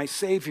you as my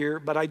Savior,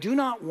 but I do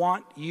not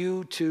want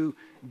you to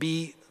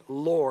be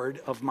Lord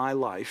of my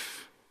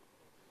life,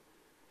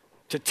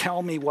 to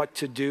tell me what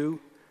to do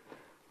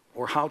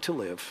or how to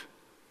live,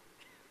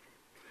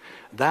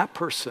 that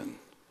person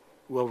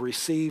will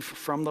receive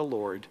from the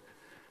Lord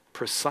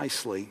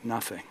precisely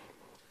nothing.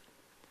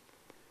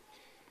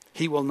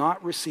 He will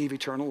not receive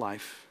eternal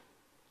life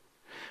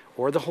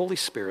or the Holy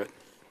Spirit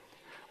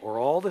or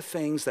all the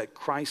things that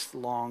Christ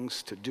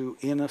longs to do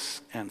in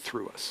us and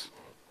through us.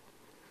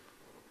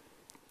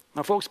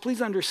 Now, folks,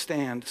 please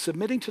understand,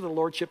 submitting to the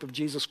Lordship of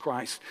Jesus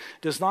Christ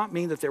does not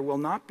mean that there will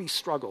not be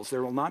struggles,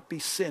 there will not be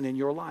sin in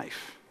your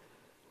life.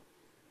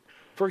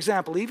 For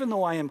example, even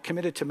though I am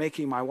committed to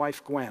making my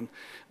wife Gwen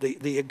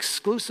the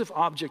exclusive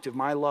object of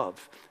my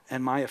love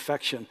and my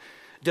affection,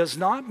 does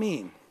not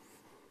mean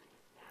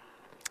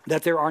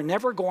that there are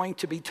never going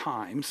to be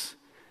times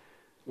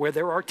where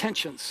there are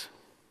tensions,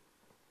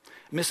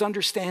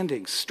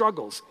 misunderstandings,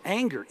 struggles,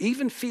 anger,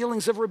 even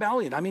feelings of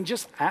rebellion. I mean,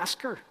 just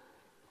ask her.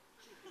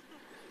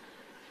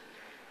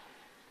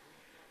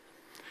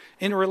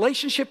 In a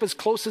relationship as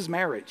close as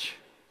marriage,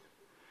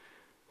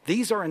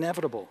 these are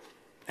inevitable,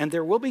 and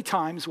there will be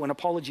times when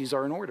apologies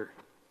are in order.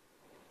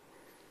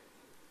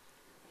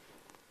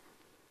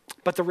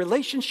 But the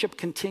relationship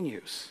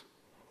continues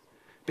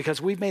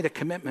because we've made a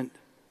commitment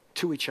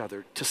to each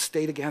other to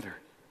stay together.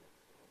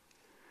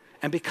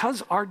 And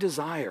because our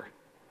desire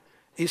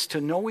is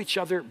to know each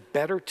other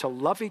better, to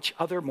love each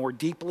other more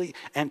deeply,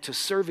 and to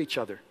serve each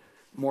other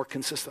more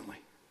consistently.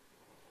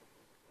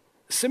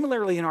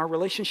 Similarly, in our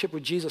relationship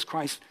with Jesus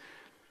Christ,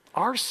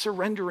 our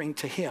surrendering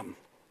to Him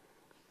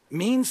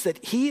means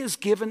that He is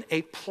given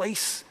a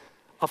place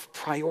of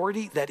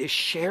priority that is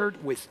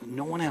shared with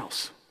no one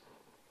else.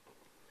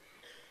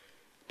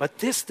 But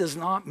this does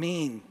not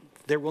mean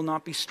there will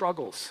not be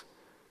struggles,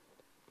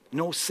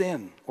 no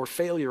sin or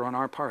failure on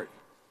our part.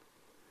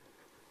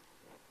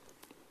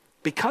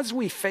 Because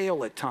we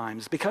fail at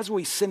times, because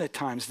we sin at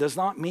times, does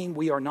not mean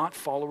we are not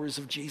followers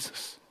of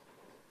Jesus.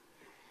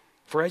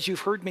 For as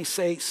you've heard me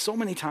say so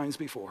many times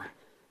before,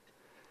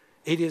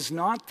 it is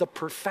not the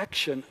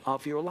perfection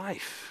of your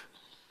life,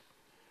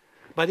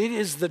 but it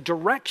is the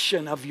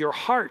direction of your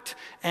heart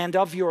and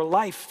of your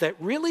life that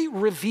really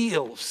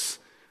reveals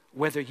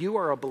whether you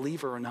are a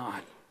believer or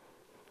not.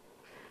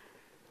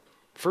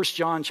 1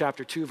 John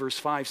chapter 2, verse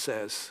 5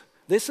 says,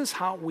 this is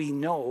how we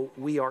know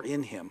we are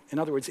in Him. In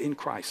other words, in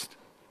Christ.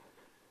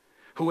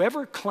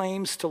 Whoever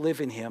claims to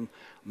live in Him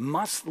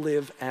must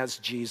live as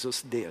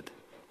Jesus did.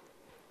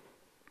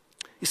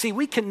 You see,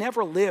 we can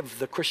never live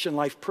the Christian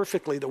life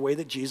perfectly the way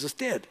that Jesus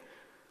did.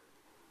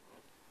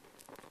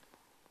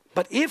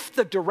 But if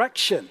the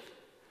direction,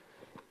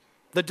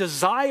 the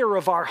desire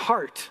of our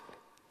heart,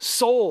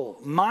 soul,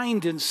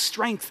 mind, and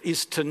strength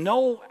is to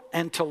know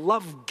and to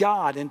love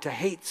God and to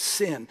hate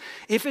sin,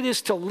 if it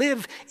is to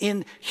live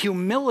in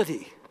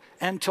humility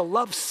and to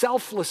love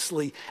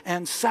selflessly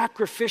and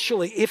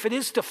sacrificially, if it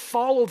is to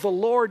follow the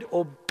Lord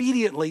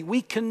obediently,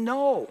 we can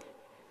know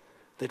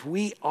that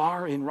we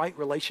are in right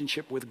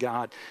relationship with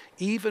God,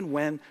 even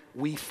when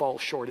we fall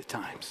short at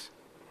times.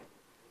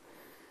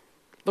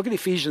 Look at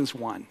Ephesians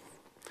 1,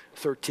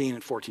 13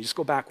 and 14. Just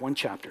go back one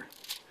chapter.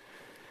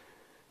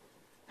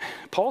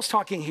 Paul's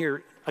talking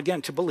here,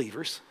 again, to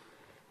believers.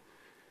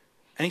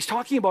 And he's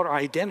talking about our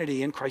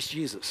identity in Christ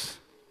Jesus,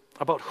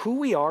 about who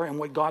we are and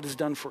what God has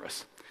done for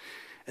us.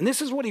 And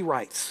this is what he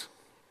writes.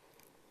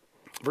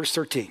 Verse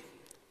 13.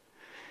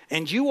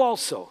 And you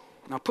also,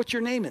 now put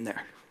your name in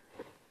there.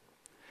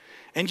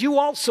 And you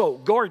also,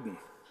 Gordon,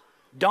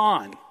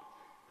 Don,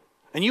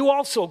 and you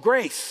also,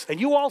 Grace, and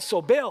you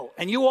also, Bill,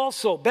 and you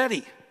also,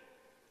 Betty.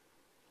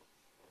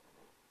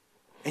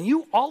 And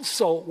you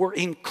also were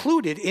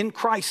included in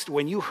Christ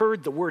when you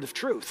heard the word of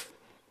truth,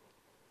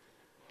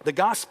 the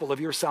gospel of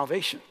your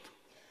salvation.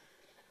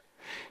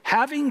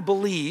 Having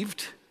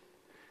believed,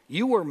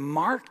 you were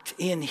marked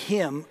in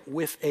him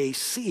with a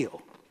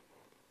seal,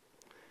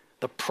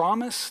 the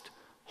promised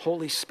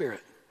Holy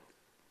Spirit,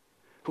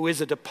 who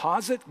is a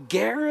deposit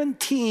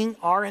guaranteeing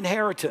our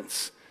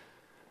inheritance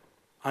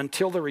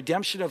until the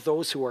redemption of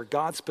those who are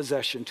God's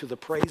possession to the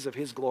praise of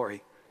his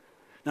glory.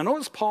 Now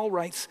notice Paul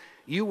writes,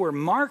 you were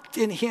marked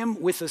in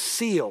him with a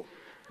seal,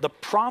 the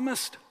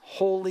promised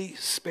Holy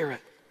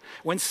Spirit.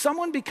 When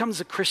someone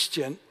becomes a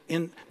Christian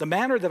in the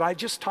manner that I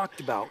just talked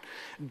about,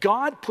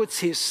 God puts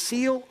his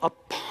seal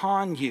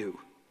upon you,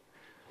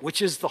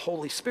 which is the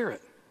Holy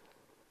Spirit,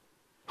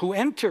 who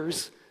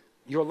enters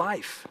your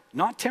life,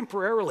 not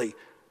temporarily,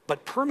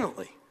 but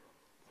permanently,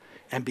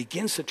 and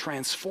begins to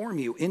transform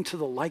you into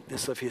the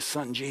likeness of his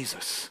son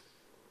Jesus,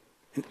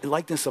 the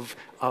likeness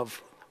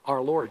of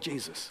our Lord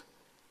Jesus.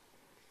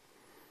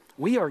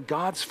 We are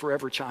God's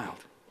forever child,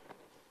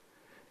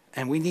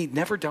 and we need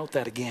never doubt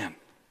that again.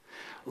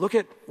 Look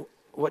at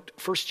what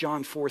 1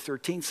 John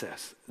 4:13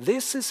 says.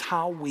 This is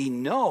how we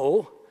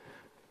know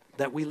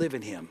that we live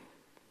in him,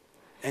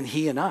 and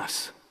he in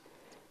us.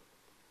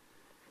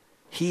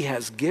 He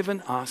has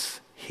given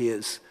us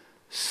his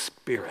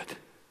Spirit.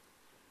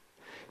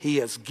 He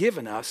has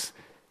given us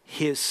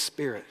his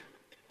Spirit.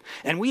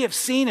 And we have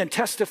seen and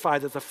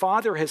testified that the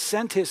Father has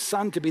sent his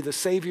Son to be the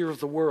Savior of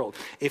the world.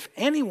 If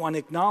anyone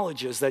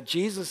acknowledges that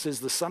Jesus is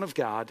the Son of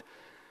God,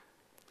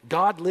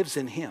 God lives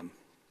in him,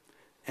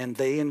 and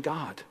they in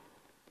God.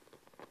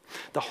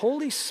 The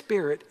Holy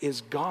Spirit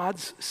is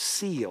God's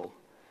seal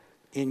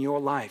in your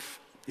life.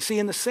 You see,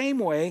 in the same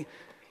way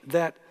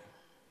that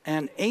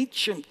an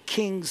ancient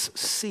king's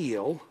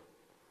seal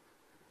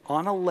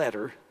on a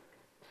letter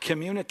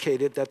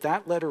communicated that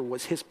that letter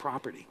was his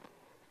property,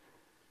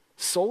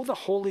 so the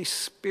Holy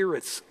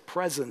Spirit's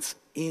presence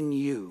in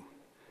you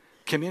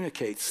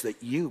communicates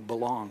that you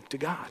belong to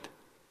God.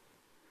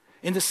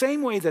 In the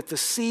same way that the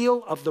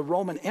seal of the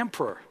Roman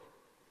emperor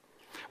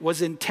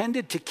was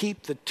intended to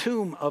keep the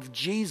tomb of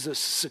Jesus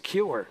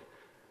secure,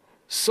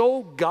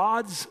 so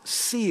God's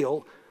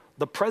seal,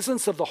 the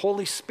presence of the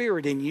Holy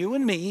Spirit in you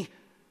and me,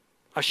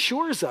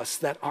 assures us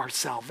that our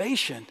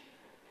salvation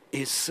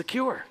is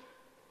secure.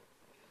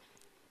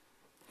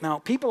 Now,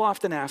 people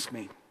often ask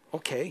me,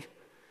 okay,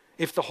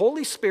 if the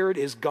Holy Spirit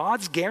is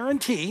God's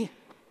guarantee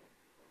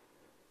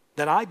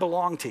that I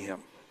belong to him,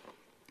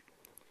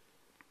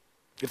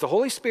 if the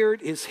Holy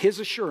Spirit is his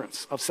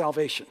assurance of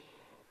salvation,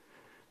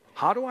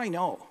 how do I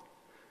know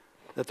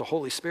that the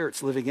Holy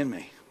Spirit's living in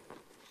me?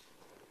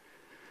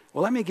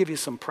 Well, let me give you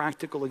some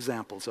practical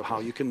examples of how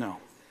you can know.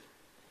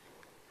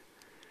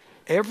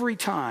 Every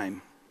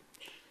time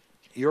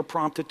you're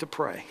prompted to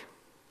pray,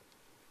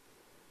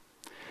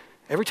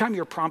 every time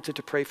you're prompted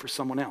to pray for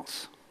someone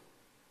else,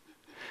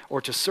 or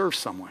to serve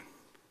someone,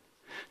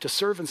 to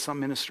serve in some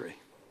ministry,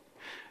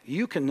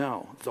 you can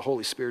know the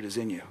Holy Spirit is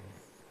in you.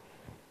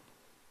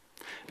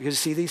 Because,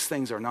 see, these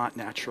things are not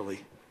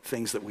naturally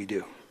things that we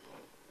do.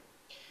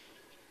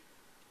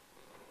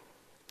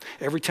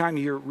 Every time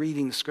you're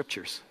reading the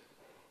scriptures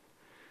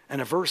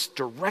and a verse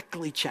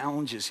directly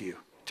challenges you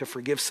to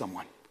forgive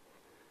someone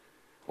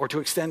or to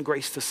extend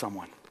grace to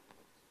someone,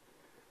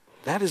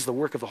 that is the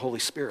work of the Holy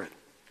Spirit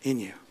in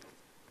you.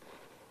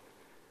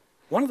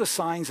 One of the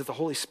signs that the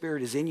Holy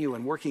Spirit is in you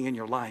and working in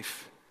your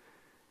life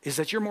is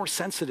that you're more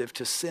sensitive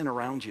to sin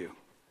around you.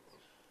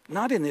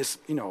 Not in this,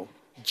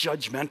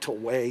 judgmental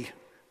way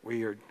where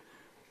you're,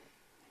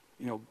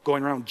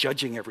 going around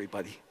judging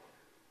everybody.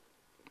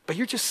 But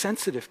you're just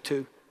sensitive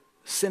to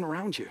sin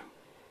around you.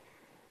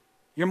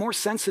 You're more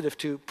sensitive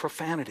to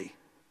profanity,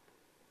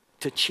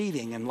 to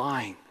cheating and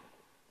lying.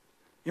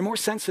 You're more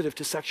sensitive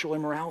to sexual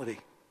immorality.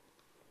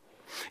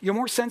 You're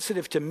more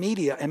sensitive to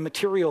media and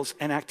materials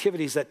and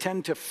activities that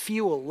tend to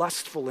fuel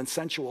lustful and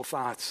sensual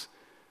thoughts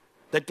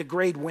that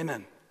degrade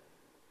women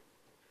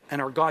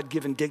and our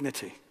God-given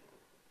dignity.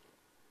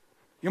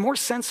 You're more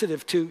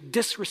sensitive to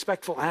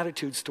disrespectful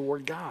attitudes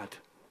toward God,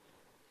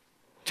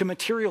 to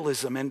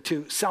materialism and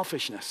to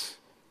selfishness,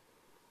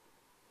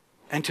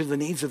 and to the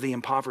needs of the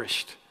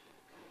impoverished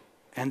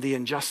and the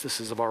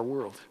injustices of our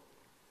world.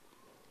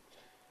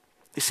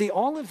 You see,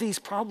 all of these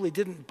probably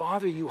didn't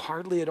bother you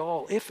hardly at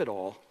all, if at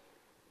all,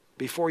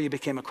 before you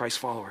became a Christ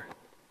follower.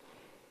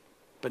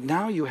 But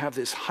now you have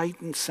this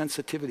heightened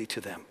sensitivity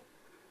to them.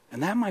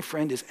 And that, my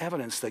friend, is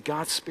evidence that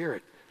God's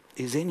Spirit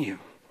is in you.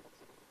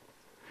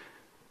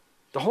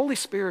 The Holy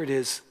Spirit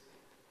is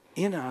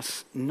in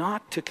us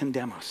not to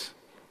condemn us,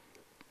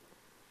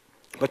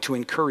 but to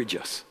encourage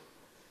us,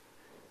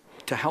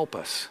 to help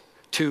us,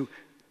 to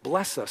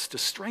bless us, to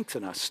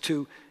strengthen us,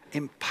 to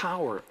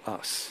empower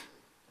us,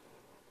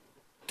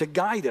 to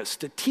guide us,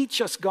 to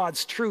teach us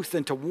God's truth,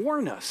 and to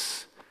warn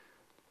us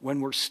when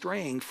we're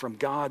straying from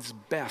God's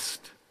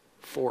best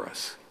for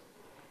us.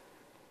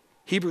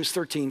 Hebrews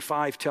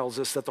 13:5 tells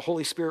us that the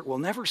Holy Spirit will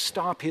never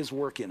stop his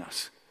work in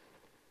us.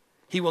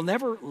 He will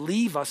never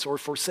leave us or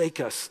forsake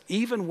us,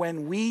 even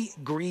when we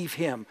grieve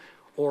him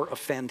or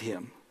offend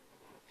him.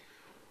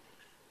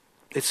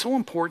 It's so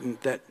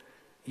important that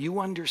you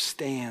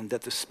understand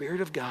that the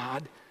Spirit of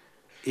God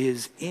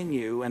is in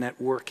you and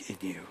at work in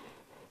you.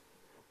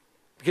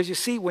 Because you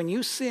see, when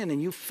you sin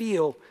and you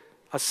feel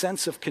a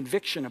sense of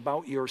conviction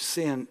about your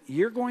sin,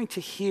 you're going to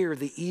hear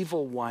the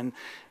evil one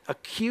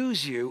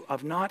accuse you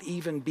of not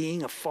even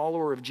being a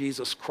follower of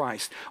Jesus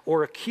Christ,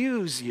 or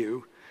accuse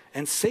you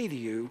and say to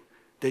you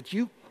that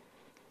you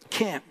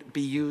can't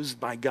be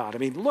used by God. I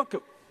mean, look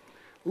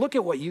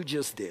at what you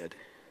just did.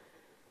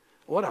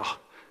 What a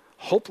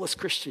hopeless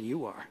Christian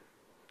you are.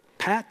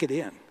 Pack it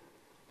in.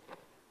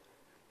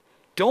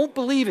 Don't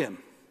believe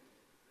him.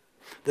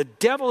 The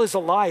devil is a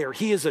liar.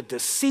 He is a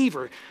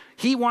deceiver.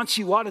 He wants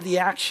you out of the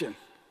action.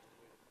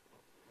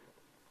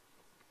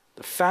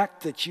 The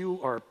fact that you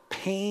are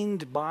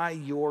pained by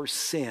your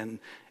sin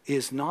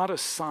is not a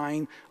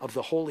sign of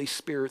the Holy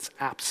Spirit's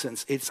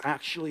absence. It's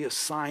actually a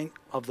sign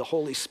of the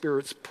Holy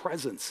Spirit's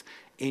presence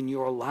in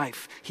your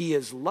life. He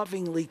is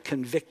lovingly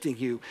convicting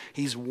you.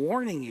 He's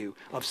warning you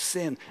of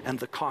sin and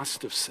the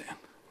cost of sin.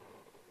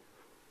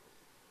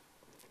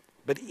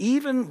 But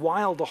even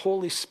while the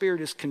Holy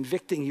Spirit is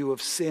convicting you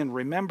of sin,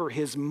 remember,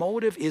 his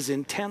motive is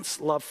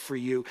intense love for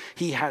you.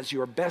 He has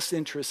your best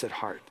interests at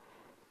heart.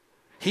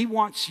 He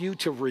wants you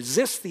to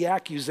resist the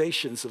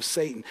accusations of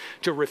Satan,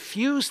 to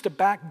refuse to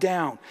back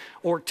down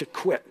or to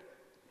quit,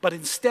 but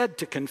instead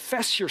to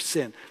confess your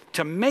sin,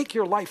 to make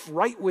your life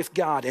right with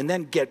God, and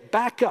then get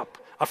back up,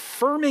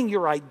 affirming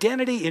your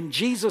identity in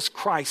Jesus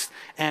Christ,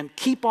 and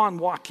keep on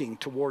walking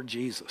toward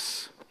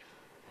Jesus.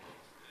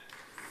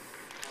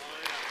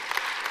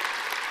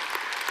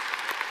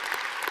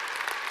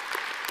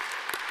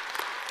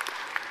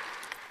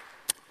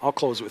 I'll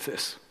close with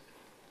this.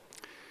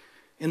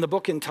 In the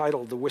book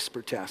entitled The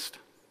Whisper Test,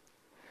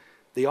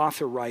 the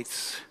author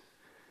writes,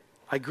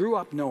 "I grew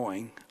up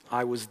knowing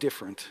I was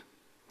different,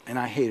 and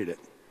I hated it.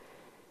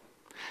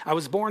 I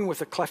was born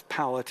with a cleft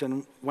palate,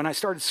 and when I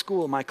started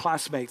school, my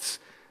classmates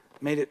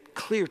made it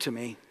clear to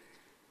me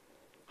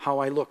how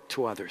I looked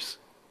to others.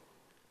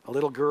 A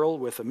little girl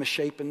with a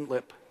misshapen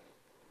lip,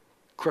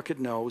 crooked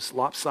nose,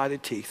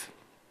 lopsided teeth,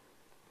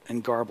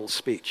 and garbled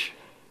speech.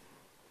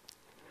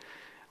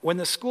 When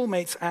the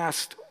schoolmates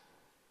asked,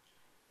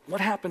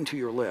 'What happened to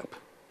your lip?'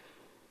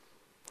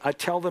 I'd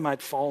tell them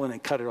I'd fallen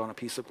and cut it on a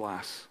piece of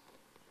glass.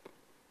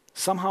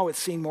 Somehow it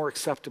seemed more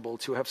acceptable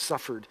to have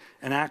suffered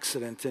an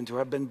accident than to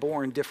have been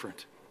born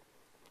different.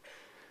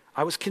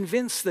 I was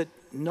convinced that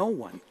no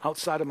one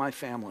outside of my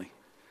family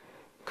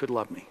could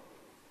love me.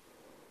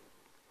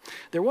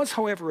 There was,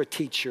 however, a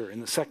teacher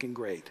in the second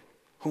grade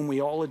whom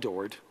we all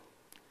adored,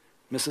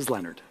 Mrs.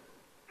 Leonard.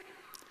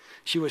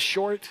 She was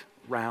short,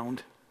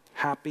 round,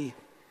 happy,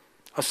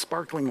 a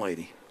sparkling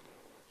lady.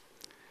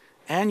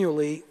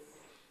 Annually,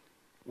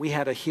 we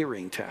had a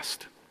hearing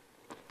test.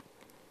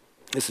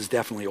 This is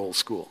definitely old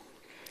school.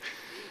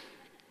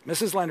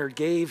 Mrs. Leonard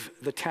gave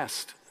the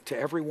test to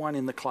everyone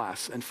in the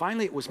class, and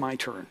finally it was my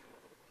turn.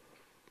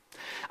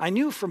 I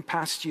knew from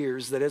past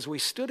years that as we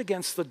stood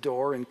against the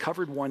door and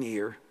covered one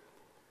ear,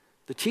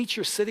 the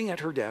teacher sitting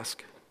at her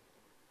desk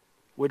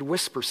would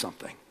whisper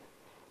something,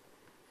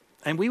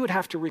 and we would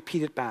have to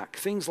repeat it back.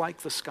 Things like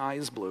 "the sky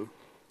is blue,"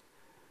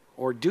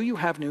 or "do you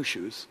have new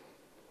shoes?"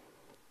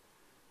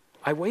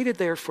 I waited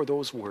there for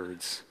those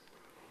words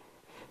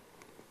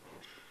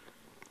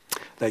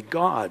that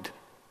God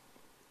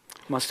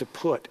must have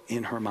put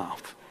in her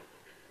mouth.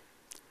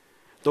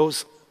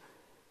 Those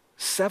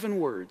 7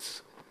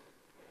 words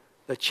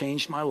that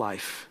changed my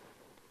life.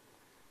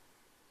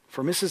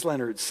 For Mrs.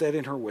 Leonard said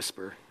in her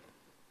whisper,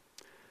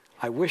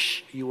 "I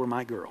wish you were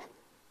my girl.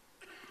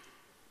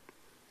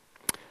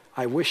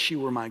 I wish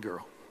you were my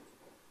girl."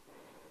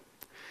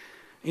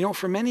 You know,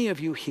 for many of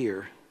you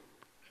here,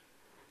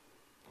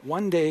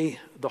 one day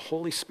the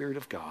Holy Spirit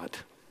of God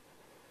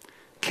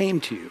came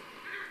to you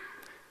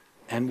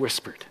and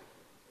whispered,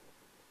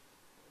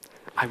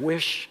 "I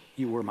wish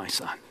you were my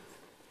son.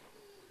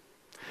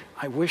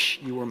 I wish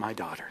you were my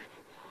daughter.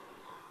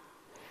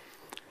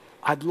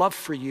 I'd love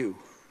for you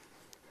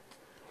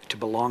to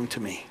belong to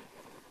me."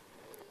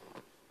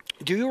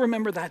 Do you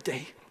remember that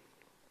day?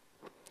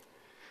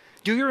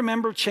 Do you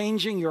remember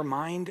changing your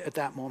mind at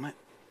that moment?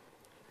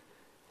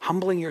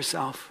 Humbling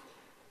yourself,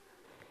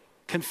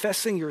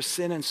 confessing your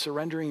sin and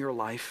surrendering your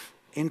life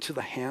into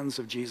the hands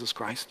of Jesus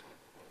Christ.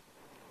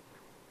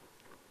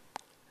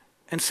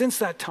 And since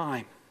that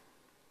time,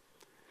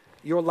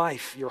 your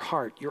life, your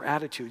heart, your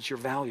attitudes, your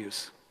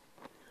values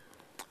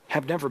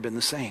have never been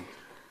the same.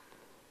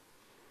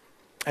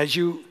 As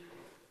you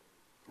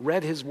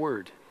read his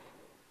word,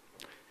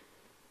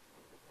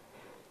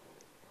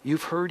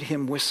 you've heard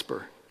him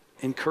whisper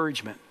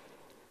encouragement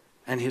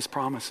and his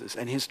promises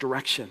and his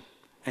direction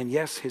and,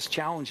 yes, his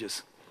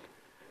challenges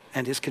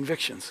and his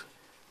convictions.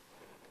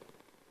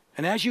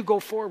 And as you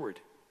go forward,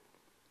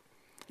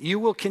 you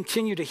will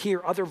continue to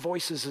hear other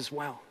voices as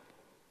well,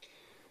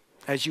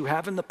 as you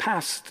have in the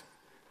past,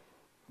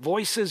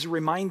 voices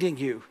reminding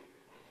you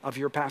of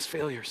your past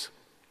failures,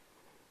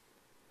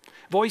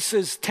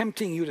 voices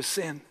tempting you to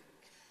sin,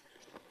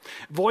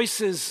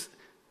 voices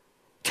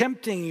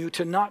tempting you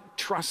to not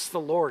trust the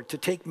Lord, to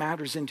take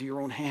matters into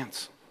your own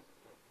hands,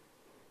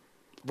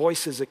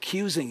 voices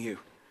accusing you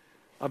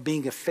of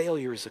being a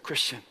failure as a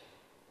Christian,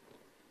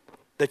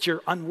 that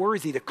you're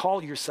unworthy to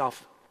call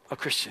yourself a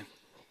Christian,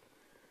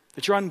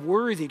 that you're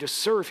unworthy to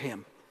serve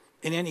him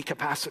in any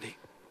capacity.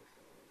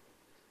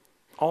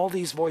 All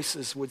these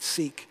voices would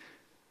seek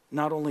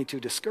not only to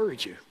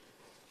discourage you,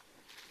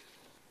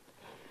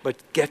 but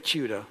get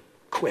you to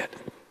quit,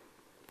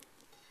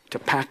 to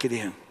pack it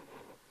in.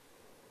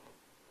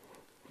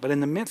 But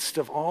in the midst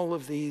of all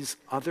of these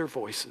other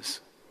voices,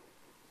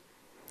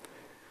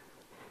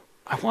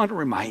 I want to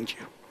remind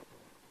you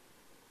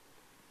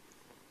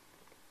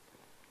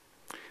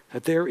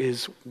that there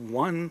is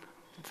one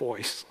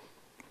voice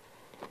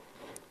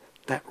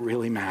that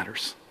really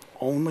matters.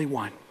 Only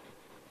one.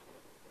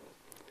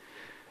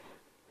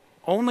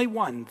 Only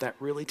one that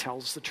really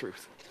tells the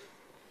truth.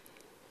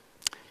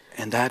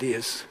 And that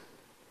is,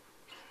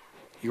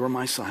 you're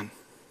my son.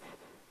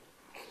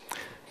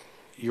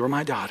 You're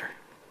my daughter.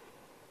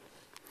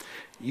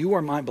 You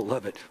are my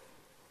beloved.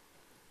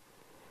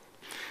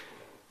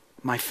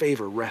 My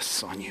favor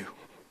rests on you.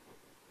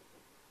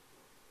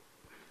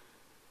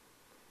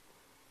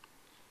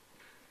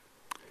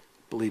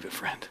 Believe it,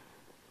 friend.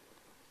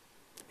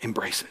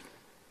 Embrace it.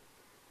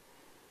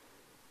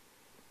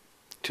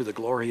 To the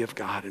glory of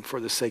God and for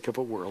the sake of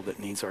a world that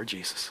needs our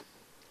Jesus.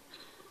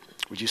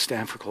 Would you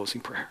stand for closing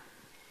prayer?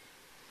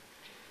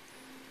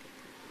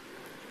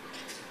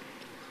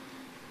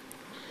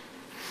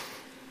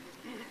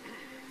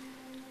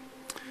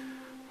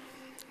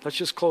 Let's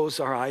just close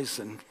our eyes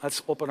and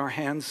let's open our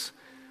hands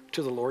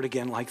to the Lord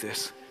again like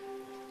this.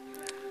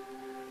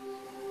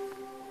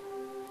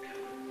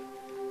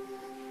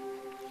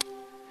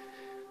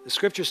 The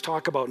scriptures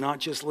talk about not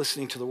just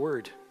listening to the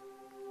word,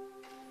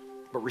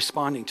 but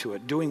responding to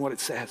it, doing what it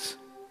says.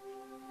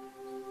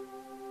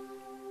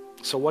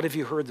 So what have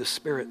you heard the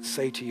Spirit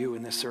say to you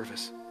in this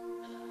service?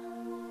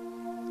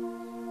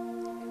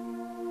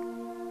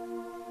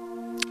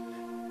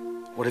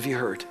 What have you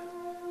heard?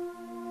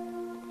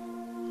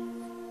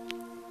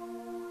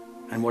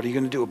 And what are you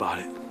going to do about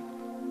it?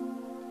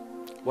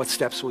 What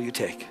steps will you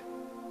take?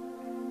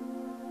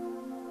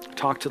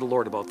 Talk to the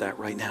Lord about that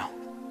right now.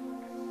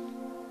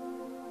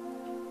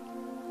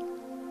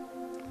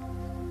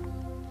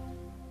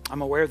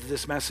 I'm aware that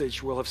this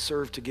message will have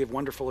served to give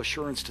wonderful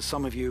assurance to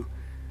some of you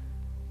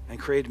and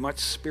create much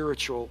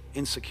spiritual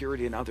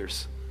insecurity in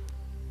others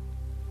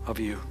of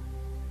you.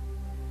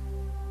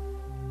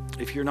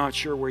 If you're not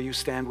sure where you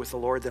stand with the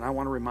Lord, then I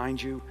want to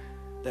remind you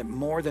that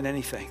more than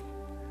anything,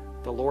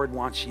 the Lord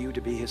wants you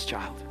to be his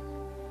child.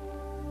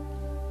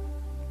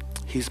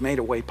 He's made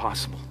a way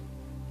possible.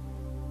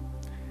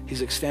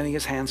 He's extending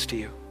his hands to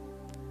you.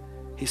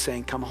 He's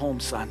saying, come home,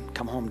 son.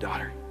 Come home,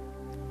 daughter.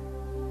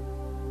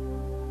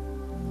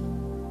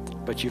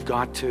 But you've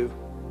got to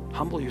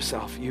humble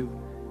yourself. You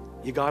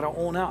got to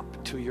own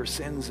up to your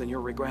sins and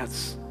your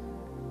regrets.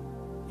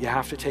 You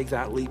have to take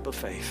that leap of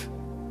faith.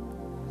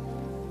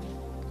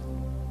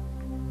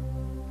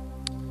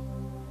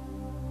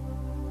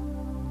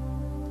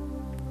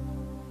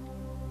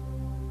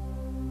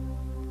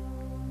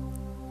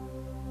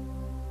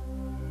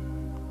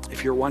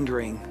 If you're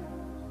wondering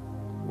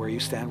where you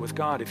stand with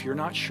God, if you're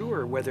not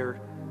sure whether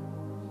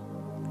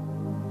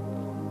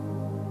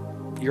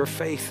your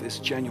faith is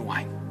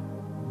genuine,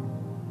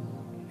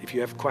 if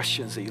you have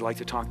questions that you'd like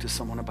to talk to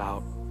someone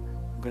about,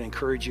 I'm going to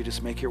encourage you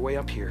to make your way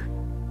up here.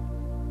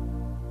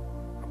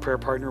 A prayer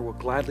partner will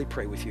gladly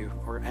pray with you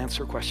or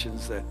answer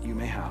questions that you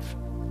may have.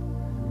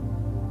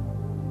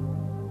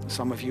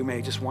 Some of you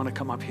may just want to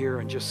come up here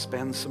and just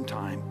spend some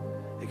time,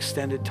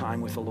 extended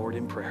time with the Lord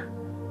in prayer.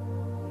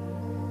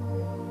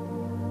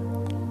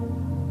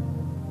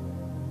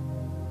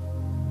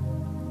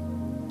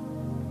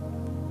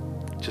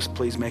 Just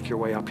please make your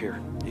way up here,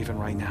 even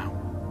right now.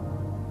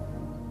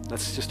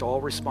 Let's just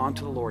all respond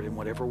to the Lord in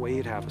whatever way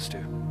He'd have us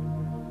to.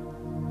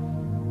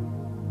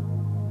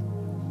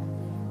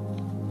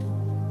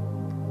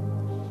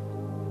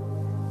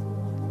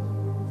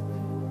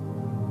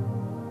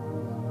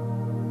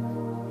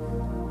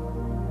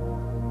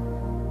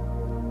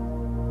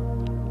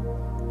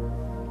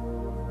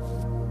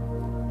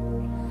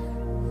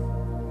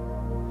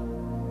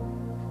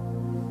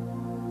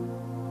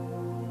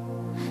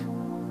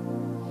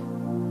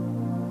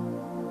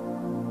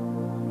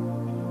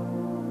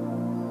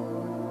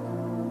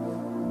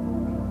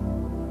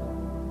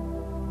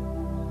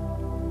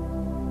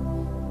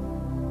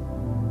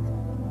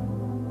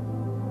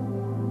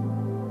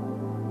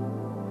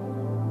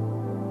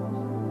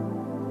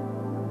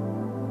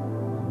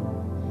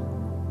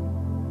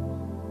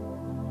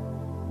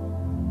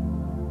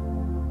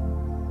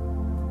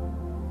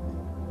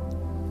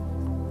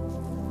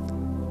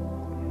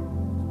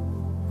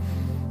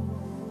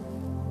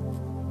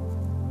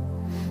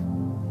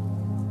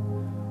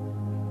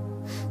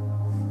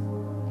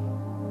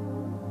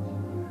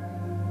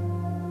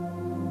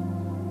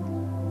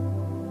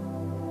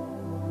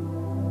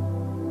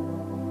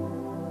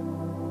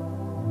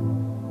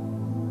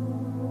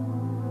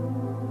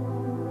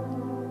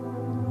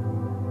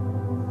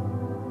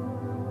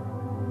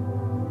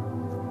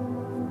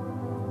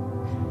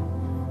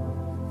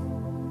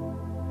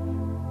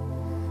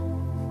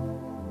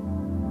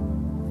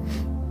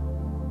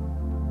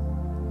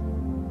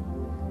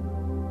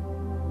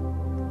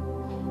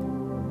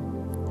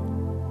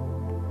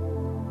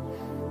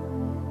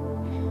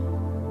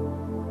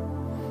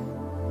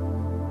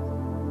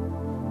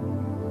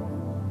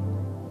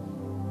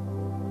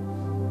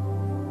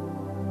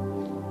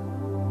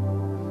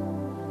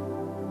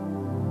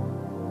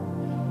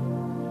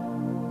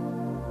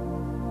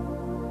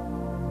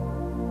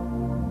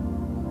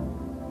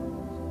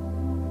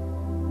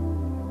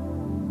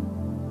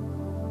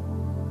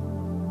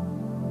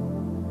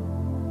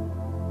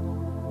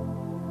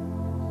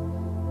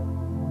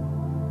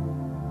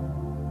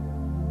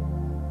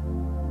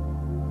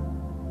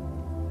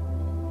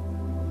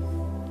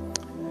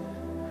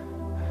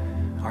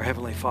 Our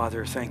Heavenly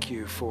Father, thank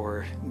you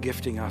for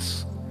gifting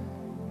us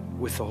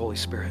with the Holy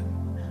Spirit.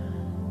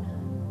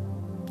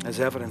 As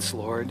evidence,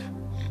 Lord,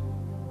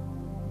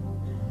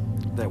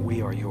 that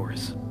we are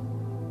yours.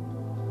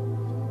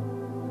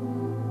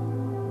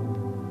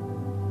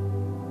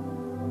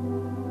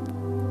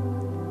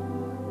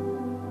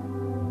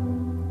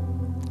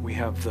 We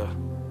have the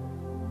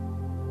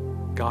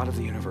God of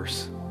the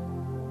universe,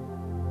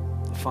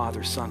 the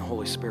Father, Son,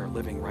 Holy Spirit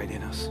living right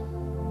in us,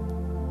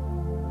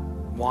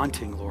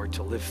 wanting, Lord,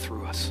 to live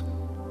through us.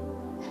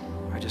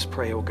 I just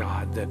pray, oh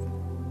God, that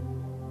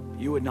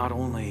you would not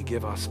only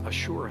give us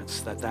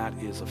assurance that that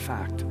is a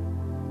fact,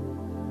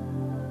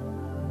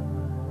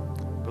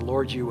 but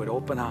Lord, you would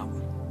open up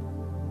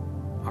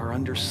our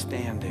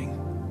understanding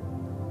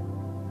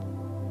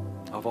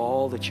of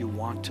all that you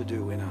want to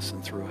do in us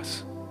and through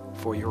us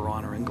for your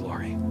honor and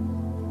glory.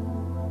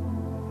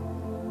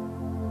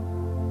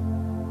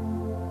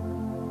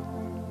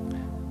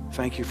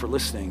 Thank you for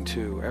listening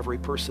to every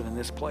person in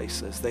this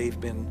place as they've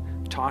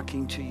been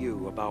talking to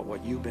you about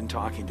what you've been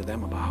talking to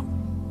them about.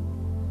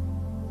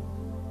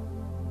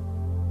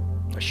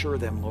 Assure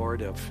them,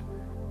 Lord, of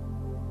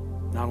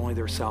not only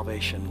their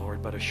salvation,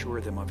 Lord, but assure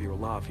them of your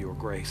love, your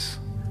grace.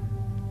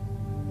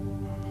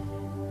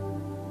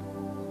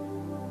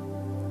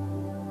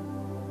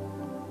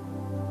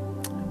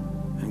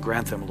 And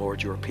grant them,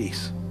 Lord, your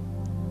peace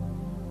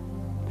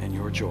and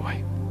your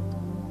joy.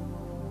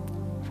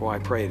 For I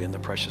pray it in the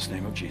precious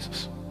name of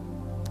Jesus.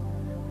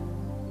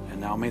 And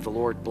now may the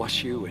Lord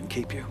bless you and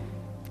keep you.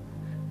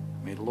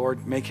 May the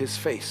Lord make his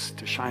face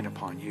to shine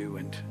upon you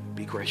and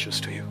be gracious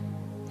to you.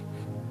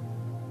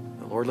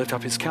 The Lord lift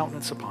up his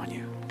countenance upon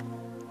you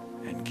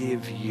and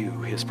give you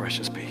his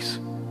precious peace.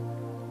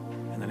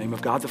 In the name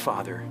of God the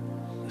Father,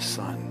 the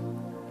Son,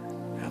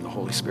 and the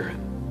Holy Spirit.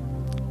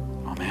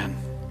 Amen.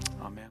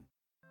 Amen.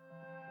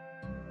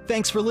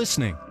 Thanks for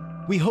listening.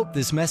 We hope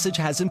this message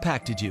has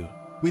impacted you.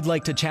 We'd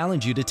like to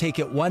challenge you to take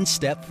it one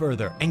step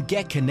further and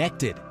get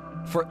connected.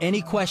 For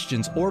any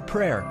questions or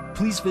prayer,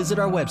 please visit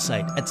our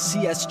website at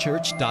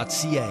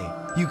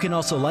cschurch.ca. You can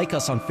also like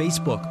us on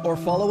Facebook or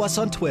follow us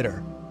on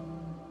Twitter.